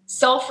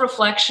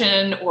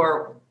self-reflection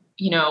or,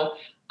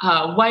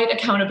 white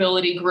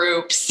accountability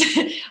groups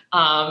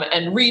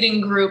and reading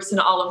groups and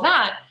all of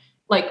that,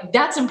 like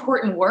that's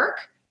important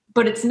work,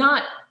 but it's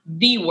not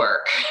the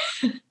work.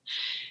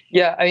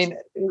 Yeah, I mean,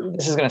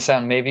 this is going to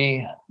sound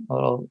maybe a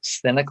little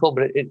cynical,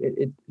 but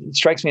it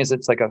strikes me as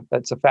it's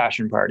a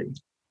fashion party.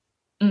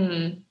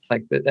 Mm.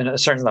 Like at a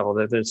certain level,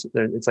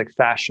 it's like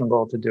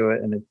fashionable to do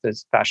it, and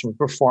it's fashionable to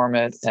perform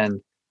it,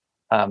 and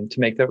to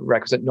make the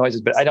requisite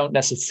noises. But I don't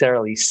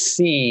necessarily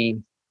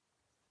see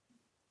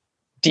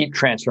deep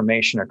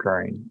transformation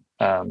occurring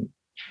at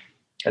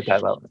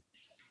that level.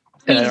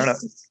 And I don't know,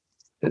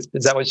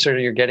 is that what sort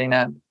of you're getting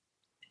at?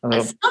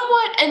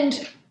 Somewhat,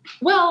 and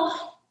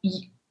well,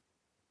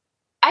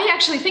 I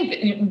actually think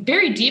that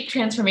very deep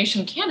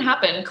transformation can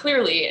happen.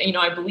 Clearly,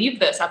 I believe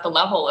this at the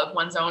level of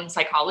one's own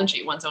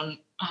psychology, one's own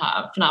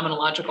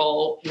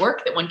phenomenological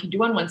work that one can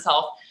do on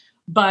oneself.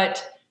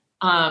 But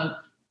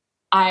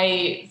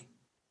I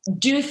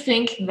do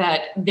think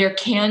that there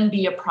can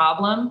be a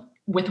problem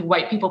with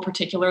white people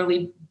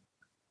particularly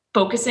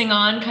focusing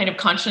on kind of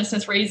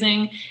consciousness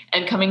raising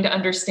and coming to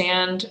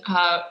understand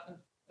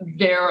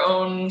their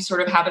own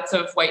sort of habits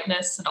of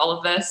whiteness and all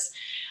of this,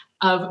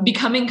 of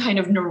becoming kind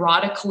of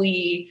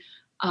neurotically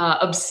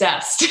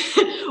obsessed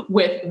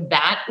with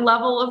that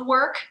level of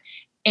work,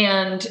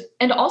 and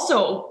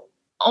also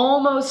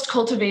almost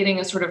cultivating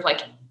a sort of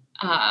like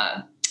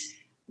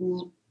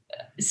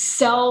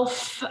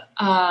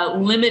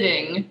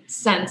self-limiting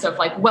sense of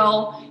like,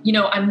 well,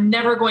 I'm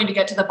never going to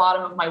get to the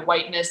bottom of my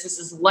whiteness. This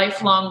is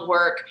lifelong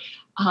work.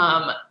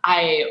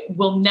 I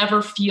will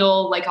never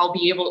feel like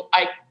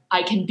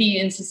I can be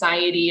in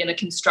society in a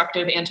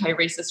constructive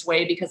anti-racist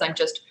way because I'm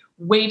just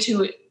way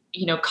too,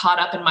 caught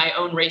up in my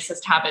own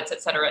racist habits,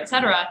 et cetera, et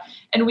cetera.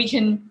 And we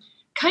can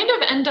kind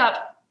of end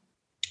up,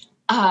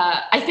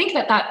 I think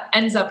that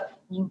ends up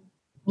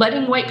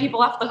letting white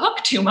people off the hook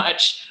too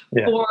much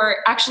for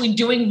actually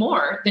doing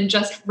more than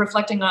just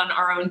reflecting on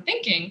our own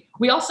thinking.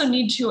 We also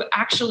need to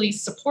actually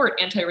support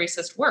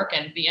anti-racist work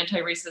and the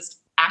anti-racist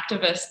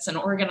activists and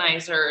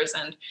organizers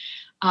and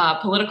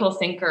political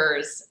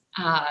thinkers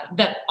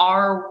that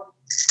are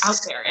out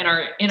there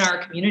in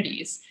our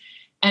communities.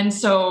 And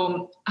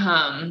so,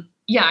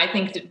 I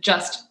think that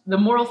just the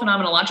moral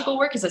phenomenological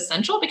work is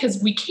essential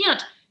because we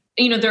can't,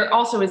 there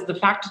also is the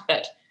fact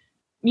that,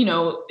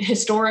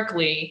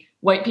 historically,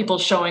 white people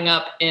showing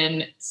up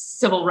in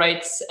civil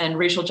rights and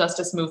racial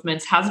justice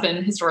movements has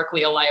been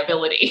historically a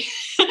liability.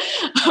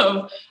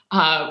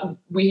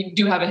 We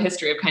do have a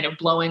history of kind of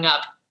blowing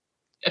up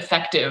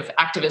effective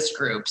activist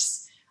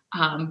groups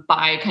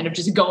by kind of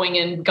just going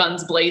in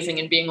guns blazing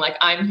and being like,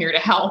 I'm here to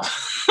help.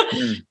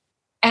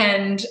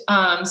 And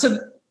so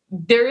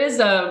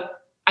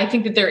I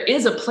think that there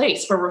is a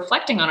place for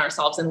reflecting on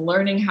ourselves and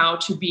learning how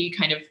to be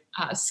kind of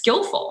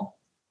skillful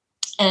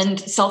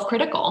and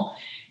self-critical.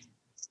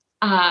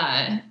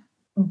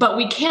 But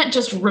we can't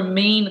just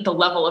remain at the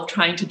level of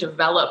trying to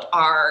develop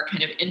our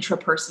kind of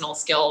intrapersonal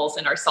skills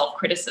and our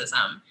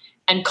self-criticism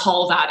and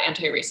call that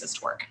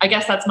anti-racist work. I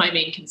guess that's my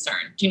main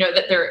concern.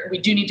 That we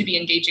do need to be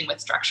engaging with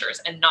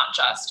structures and not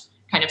just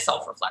kind of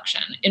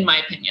self-reflection, in my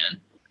opinion.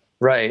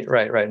 Right.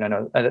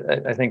 No.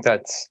 I think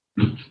that's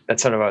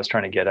sort of what I was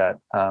trying to get at.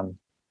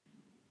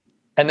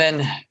 And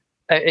then,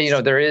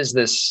 there is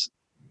this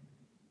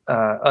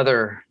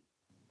other,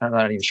 I'm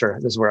not even sure,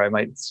 this is where I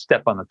might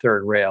step on the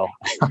third rail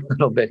a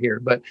little bit here,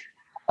 but,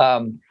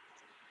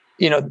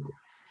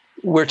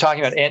 we're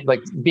talking about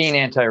being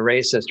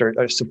anti-racist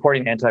or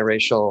supporting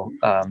anti-racial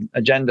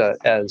agenda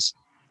as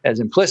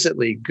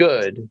implicitly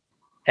good,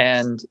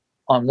 and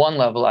on one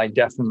level, I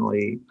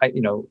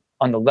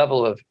on the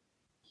level of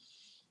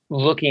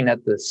looking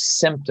at the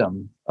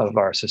symptom of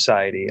our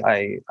society,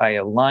 I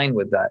align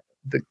with that.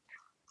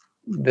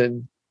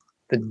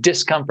 The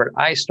discomfort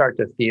I start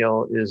to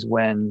feel is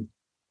when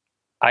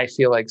I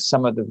feel like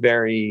some of the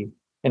very,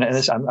 and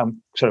this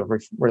I'm sort of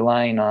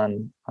relying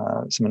on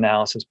some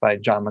analysis by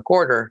John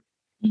McWhorter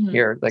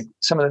here, like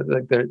some of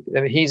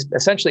he's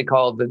essentially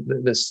called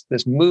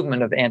this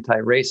movement of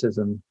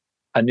anti-racism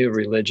a new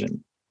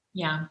religion.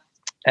 Yeah.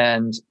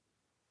 And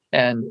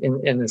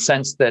in the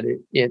sense that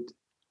it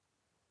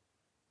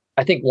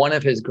I think one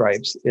of his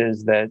gripes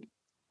is that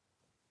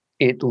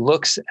it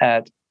looks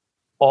at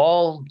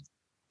all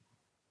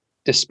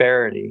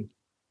disparity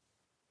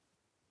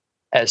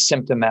as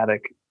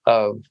symptomatic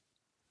of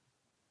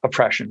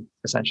oppression,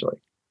 essentially.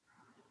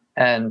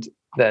 And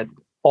that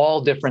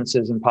all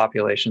differences in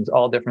populations,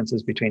 all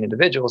differences between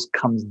individuals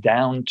comes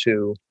down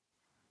to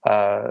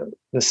the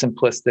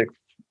simplistic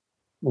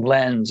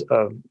lens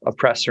of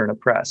oppressor and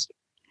oppressed.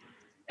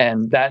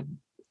 And that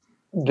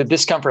the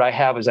discomfort I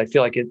have is I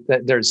feel like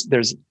that there's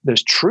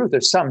truth,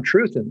 there's some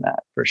truth in that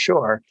for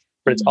sure,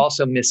 but it's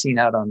also missing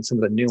out on some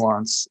of the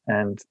nuance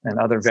and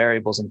other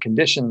variables and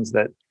conditions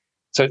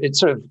so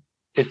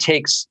it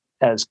takes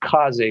as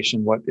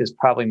causation what is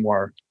probably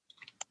more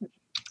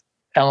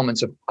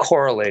elements of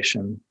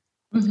correlation.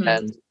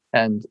 And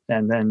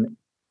then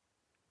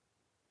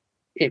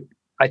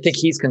I think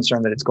he's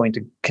concerned that it's going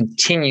to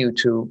continue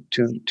to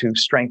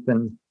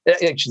strengthen.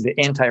 Actually, the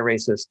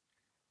anti-racist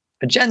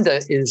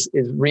agenda is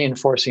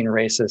reinforcing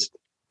racist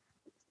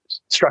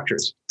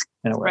structures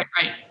in a way.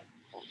 Right.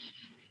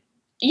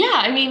 Yeah,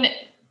 I mean,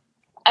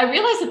 I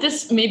realize that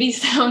this maybe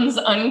sounds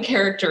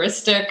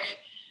uncharacteristic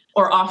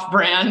or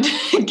off-brand,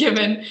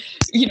 given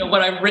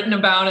what I've written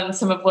about and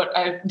some of what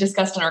I've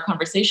discussed in our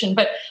conversation.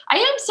 But I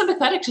am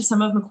sympathetic to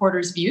some of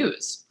McWhorter's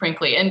views,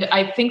 frankly, and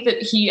I think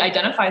that he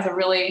identifies a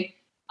really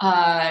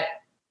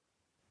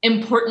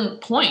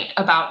important point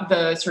about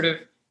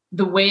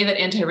the way that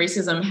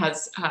anti-racism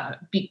has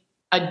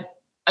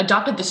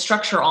adopted the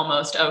structure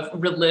almost of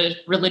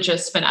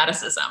religious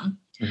fanaticism.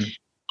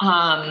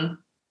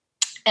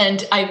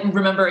 And I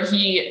remember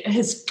he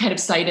has kind of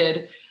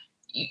cited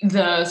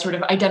the sort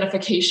of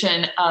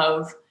identification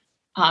of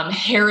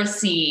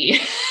heresy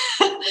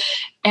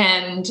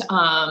and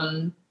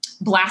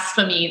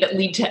blasphemy that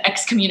lead to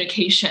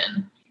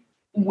excommunication.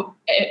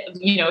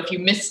 If you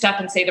misstep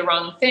and say the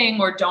wrong thing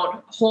or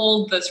don't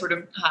hold the sort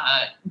of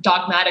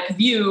dogmatic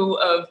view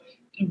of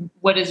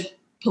what is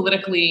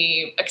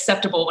politically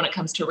acceptable when it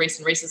comes to race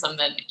and racism,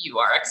 then you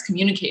are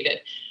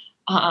excommunicated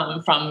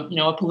from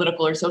a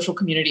political or social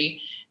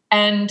community.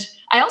 And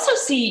I also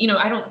see,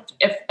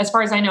 as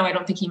far as I know, I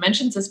don't think he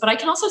mentions this, but I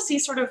can also see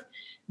sort of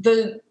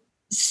the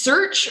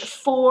search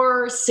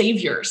for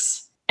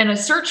saviors and a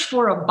search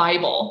for a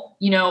Bible,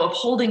 of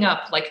holding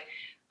up like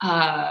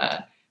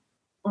Robin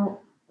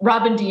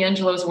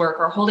DiAngelo's work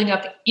or holding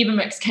up Ibram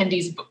X.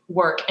 Kendi's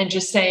work and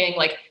just saying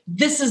like,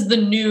 this is the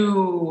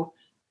new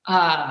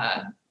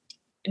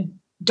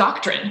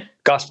doctrine.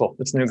 Gospel.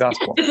 It's the new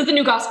gospel. This is the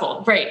new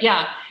gospel. Right.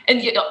 Yeah.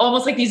 And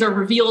almost like these are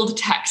revealed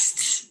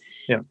texts.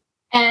 Yeah.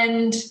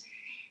 And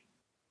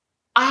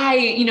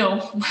I,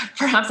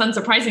 perhaps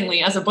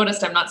unsurprisingly, as a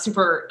Buddhist, I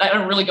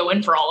don't really go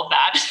in for all of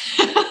that.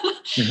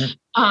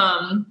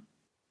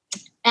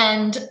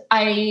 And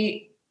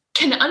I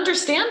can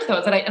understand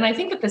though and I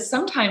think that this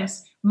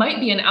sometimes might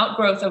be an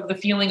outgrowth of the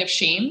feeling of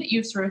shame that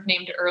you've sort of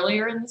named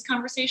earlier in this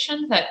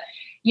conversation, that,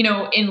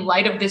 in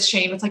light of this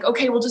shame, it's like,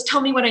 okay, well, just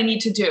tell me what I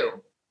need to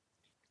do.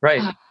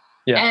 Right.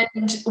 Yeah.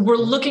 And we're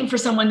looking for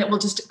someone that will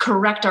just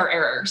correct our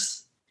errors.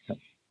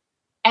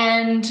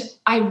 And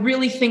I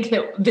really think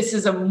that this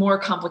is a more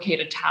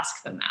complicated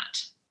task than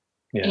that.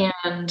 Yeah.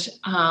 And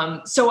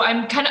so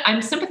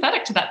I'm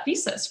sympathetic to that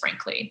thesis,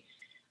 frankly.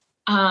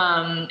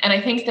 And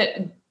I think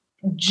that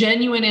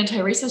genuine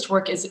anti-racist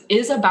work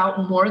is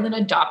about more than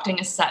adopting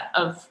a set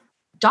of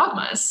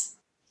dogmas.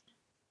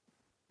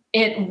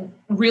 It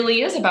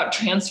really is about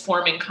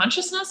transforming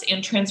consciousness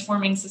and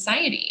transforming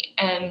society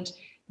and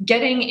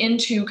getting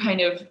into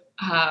kind of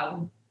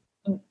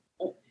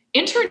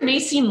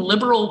internecine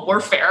liberal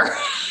warfare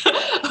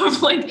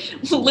of like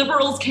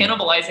liberals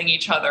cannibalizing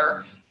each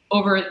other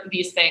over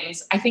these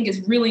things, I think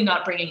is really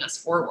not bringing us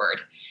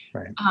forward.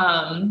 Right.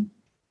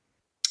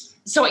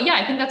 So yeah,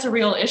 I think that's a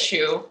real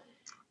issue.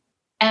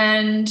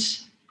 And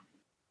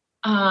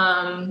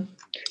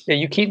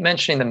you keep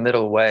mentioning the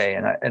middle way,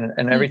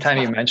 and every time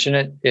you mention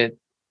it,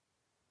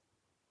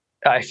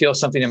 I feel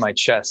something in my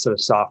chest sort of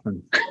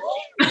soften.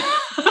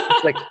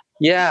 It's like,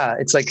 yeah,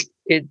 it's like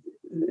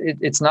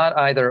it's not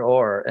either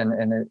or,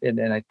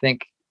 and I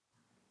think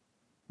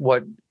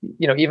what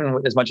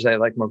even as much as I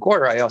like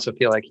McWhorter, I also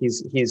feel like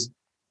he's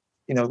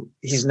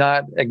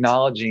not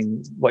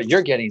acknowledging what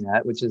you're getting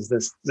at, which is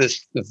this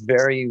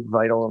very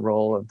vital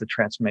role of the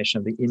transformation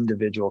of the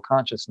individual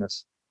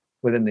consciousness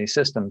within these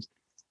systems.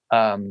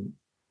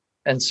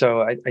 And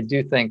so I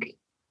do think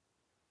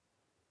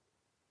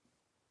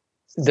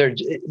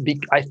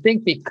I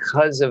think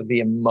because of the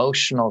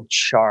emotional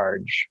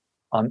charge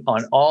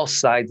on all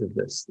sides of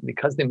this,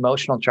 because the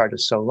emotional charge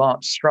is so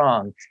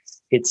strong.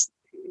 It's,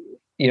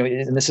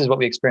 and this is what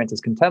we experience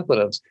as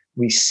contemplatives.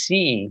 We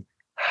see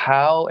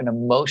how an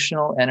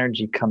emotional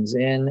energy comes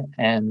in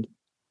and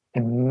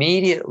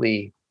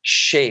immediately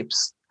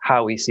shapes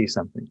how we see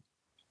something.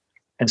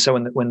 And so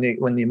when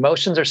the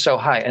emotions are so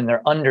high, and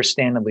they're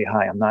understandably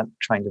high, I'm not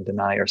trying to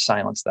deny or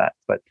silence that,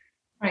 but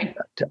right.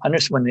 To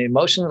understand, when the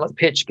emotional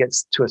pitch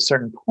gets to a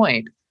certain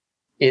point,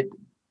 it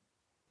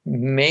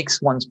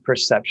makes one's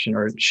perception,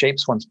 or it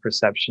shapes one's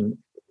perception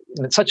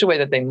in such a way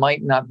that they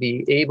might not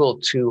be able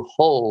to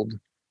hold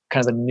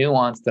kind of the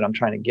nuance that I'm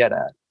trying to get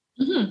at.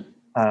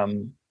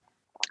 Mm-hmm.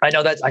 I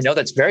know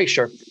that's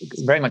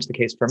very much the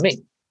case for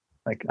me.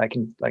 Like I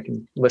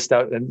can list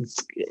out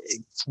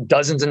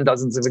dozens and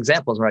dozens of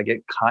examples where I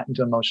get caught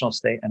into an emotional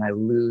state and I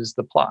lose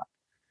the plot.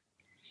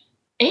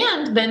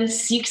 And then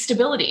seek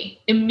stability,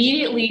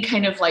 immediately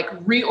kind of like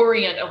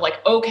reorient of like,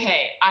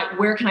 okay,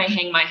 where can I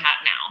hang my hat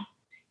now?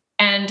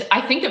 And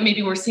I think that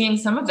maybe we're seeing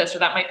some of this, or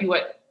that might be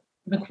what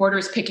McWhorter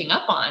is picking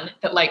up on,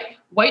 that like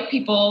white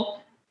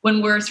people,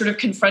 when we're sort of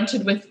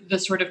confronted with the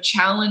sort of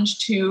challenge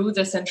to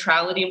the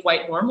centrality of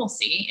white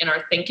normalcy in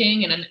our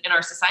thinking and in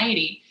our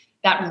society,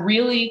 that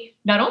really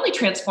not only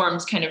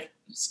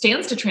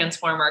stands to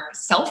transform our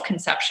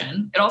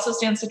self-conception, it also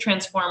stands to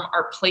transform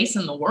our place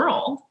in the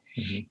world.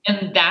 Mm-hmm.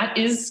 And that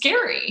is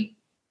scary,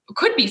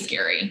 could be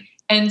scary.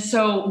 And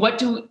so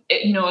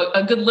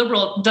a good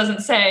liberal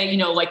doesn't say,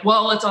 like,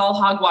 well, it's all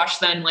hogwash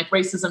then, like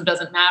racism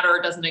doesn't matter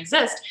or doesn't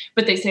exist.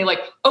 But they say like,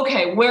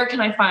 okay, where can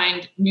I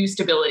find new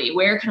stability?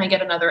 Where can I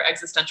get another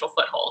existential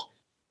foothold?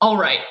 All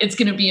right, it's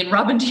going to be in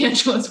Robin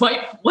DiAngelo's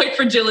white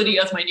fragility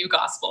as my new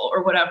gospel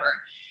or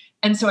whatever.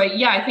 And so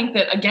I think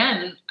that,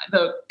 again,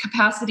 the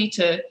capacity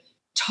to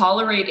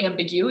tolerate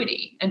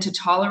ambiguity and to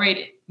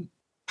tolerate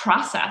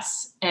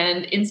process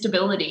and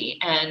instability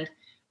and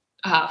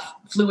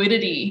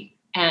fluidity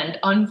and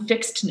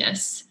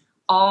unfixedness,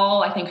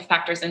 all I think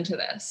factors into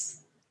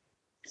this.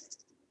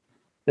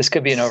 This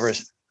could be an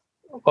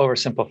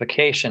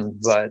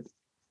oversimplification, but,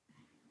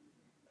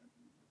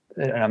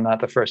 and I'm not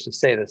the first to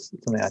say this,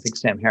 something I think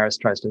Sam Harris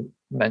tries to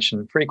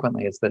mention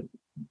frequently, is that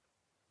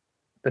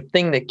the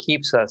thing that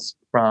keeps us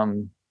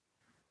from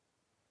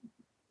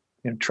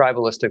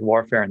tribalistic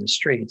warfare in the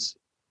streets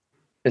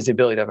is the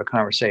ability to have a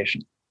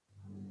conversation.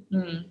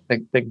 Mm.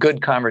 The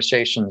good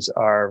conversations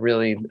are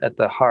really at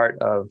the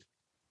heart of,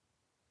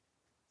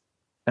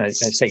 and I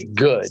say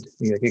good,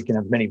 you can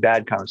have many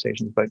bad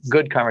conversations, but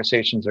good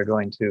conversations are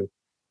going to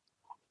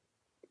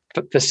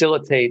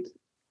facilitate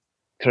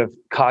kind of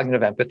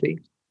cognitive empathy,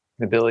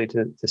 the ability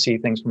to see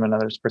things from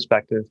another's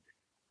perspective.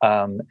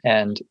 And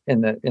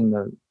in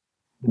the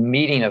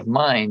meeting of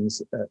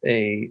minds,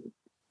 a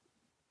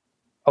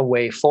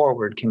way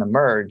forward can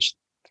emerge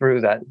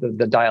through that,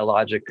 the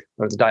dialogic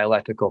or the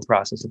dialectical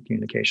process of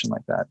communication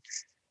like that.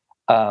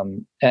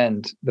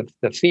 And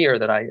the fear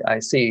that I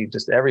see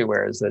just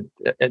everywhere is that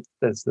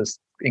there's this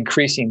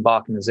increasing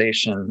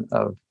balkanization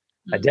of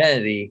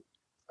identity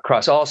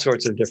across all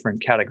sorts of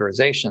different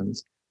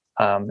categorizations.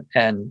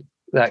 And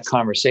that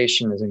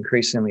conversation is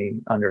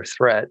increasingly under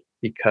threat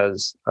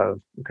because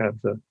of kind of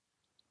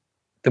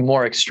the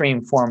more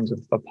extreme forms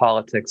of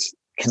politics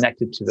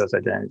connected to those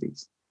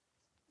identities.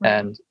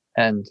 Right.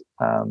 And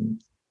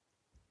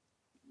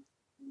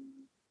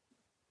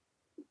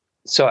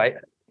so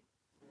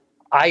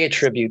I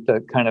attribute the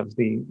kind of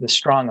the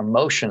strong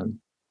emotion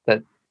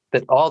that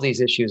all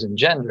these issues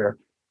engender,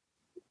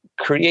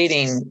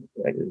 creating,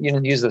 you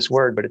didn't use this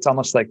word, but it's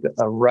almost like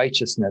a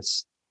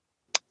righteousness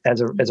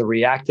as a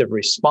reactive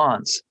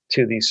response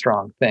to these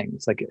strong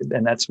things.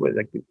 And that's what,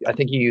 I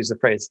think you use the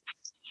phrase,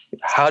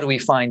 how do we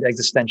find an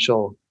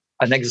existential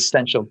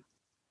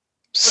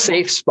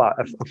safe spot,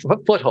 a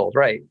foothold,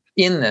 right,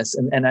 in this?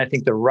 And I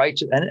think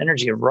the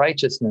energy of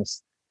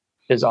righteousness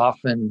is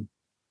often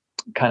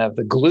kind of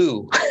the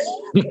glue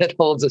that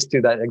holds us to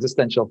that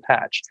existential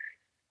patch.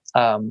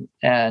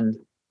 And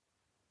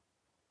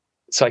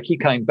so I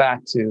keep coming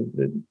back to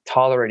the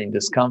tolerating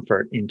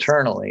discomfort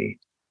internally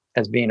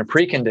as being a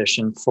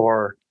precondition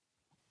for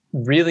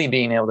really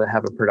being able to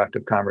have a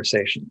productive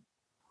conversation.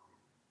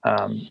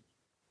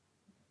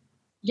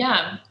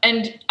 Yeah.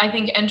 And I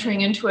think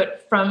entering into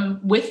it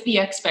with the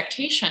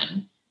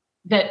expectation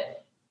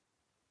that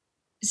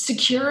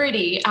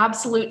security,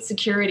 absolute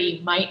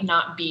security, might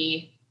not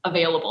be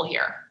available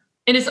here.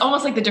 And it's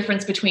almost like the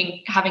difference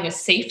between having a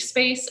safe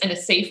space and a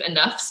safe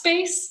enough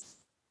space,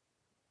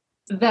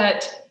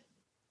 that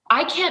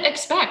I can't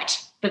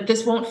expect that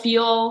this won't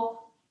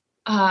feel,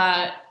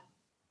 that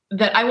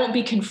I won't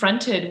be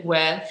confronted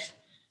with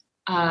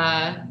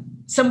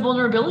some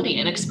vulnerability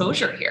and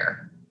exposure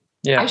here.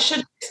 Yeah. I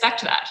should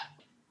expect that.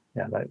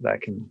 Yeah, I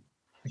can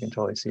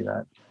totally see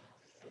that.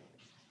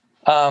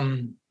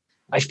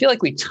 I feel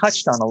like we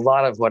touched on a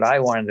lot of what I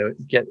wanted to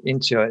get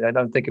into. I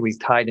don't think we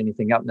tied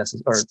anything up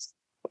necessarily, or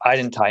I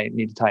didn't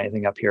need to tie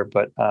anything up here,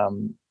 but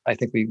I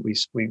think we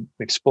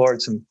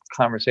explored some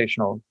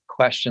conversational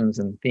questions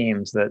and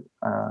themes that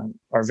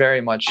are very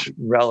much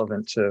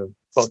relevant to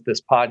both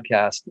this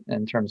podcast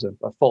in terms of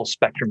a full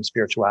spectrum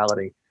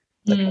spirituality,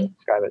 that's how I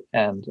describe it,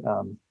 and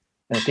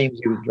the themes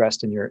you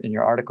addressed in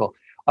your article.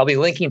 I'll be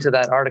linking to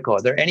that article.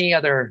 Are there any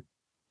other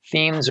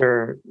themes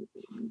or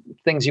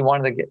things you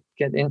wanted to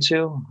get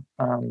into,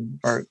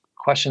 or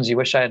questions you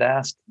wish I had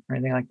asked, or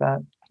anything like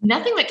that?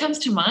 Nothing that comes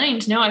to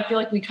mind. No, I feel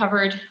like we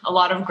covered a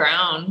lot of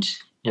ground.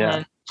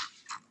 Yeah.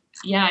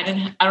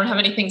 And I don't have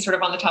anything sort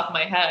of on the top of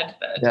my head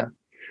that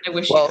I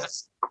wish you had.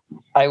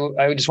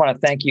 I just want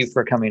to thank you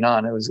for coming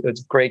on. It was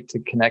great to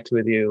connect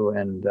with you,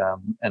 and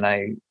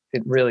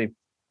it really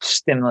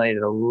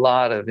stimulated a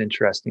lot of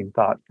interesting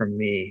thought from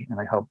me, and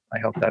I hope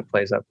that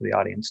plays out for the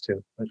audience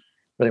too. But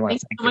really want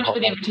to thank you so much for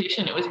the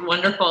invitation. It was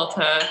wonderful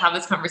to have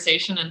this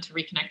conversation and to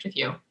reconnect with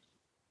you.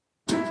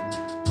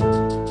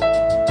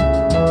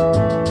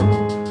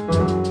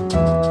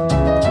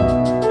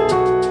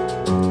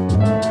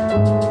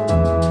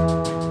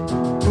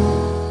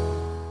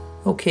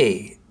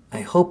 Okay,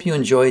 I hope you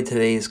enjoyed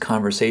today's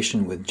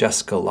conversation with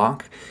Jessica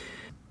Locke.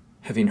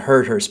 Having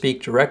heard her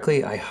speak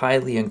directly, I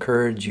highly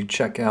encourage you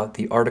check out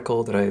the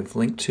article that I've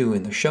linked to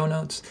in the show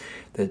notes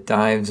that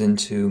dives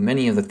into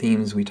many of the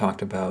themes we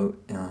talked about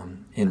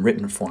in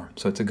written form.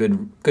 So it's a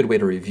good way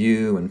to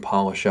review and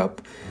polish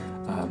up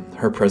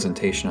her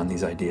presentation on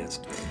these ideas.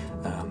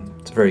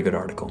 It's a very good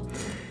article.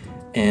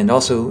 And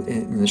also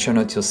in the show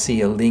notes, you'll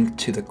see a link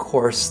to the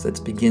course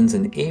that begins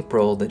in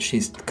April that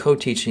she's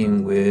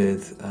co-teaching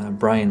with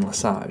Brian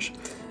Lesage.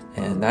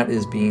 And that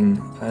is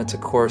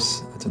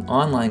it's an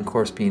online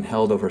course being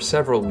held over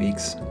several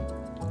weeks.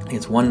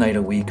 It's one night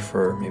a week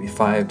for maybe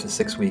 5 to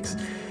 6 weeks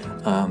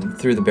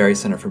through the Barry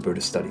Center for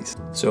Buddhist Studies.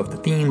 So if the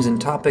themes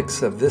and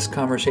topics of this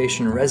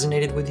conversation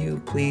resonated with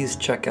you, please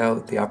check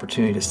out the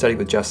opportunity to study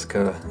with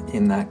Jessica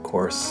in that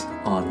course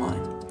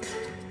online.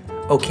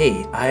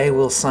 Okay, I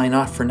will sign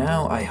off for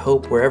now. I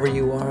hope wherever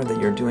you are that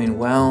you're doing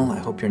well. I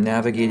hope you're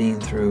navigating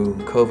through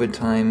COVID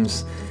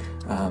times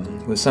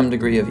with some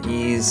degree of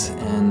ease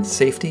and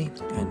safety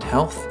and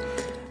health.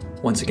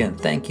 Once again,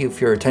 thank you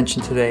for your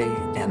attention today,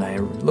 and I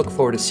look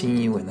forward to seeing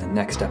you in the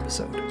next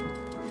episode.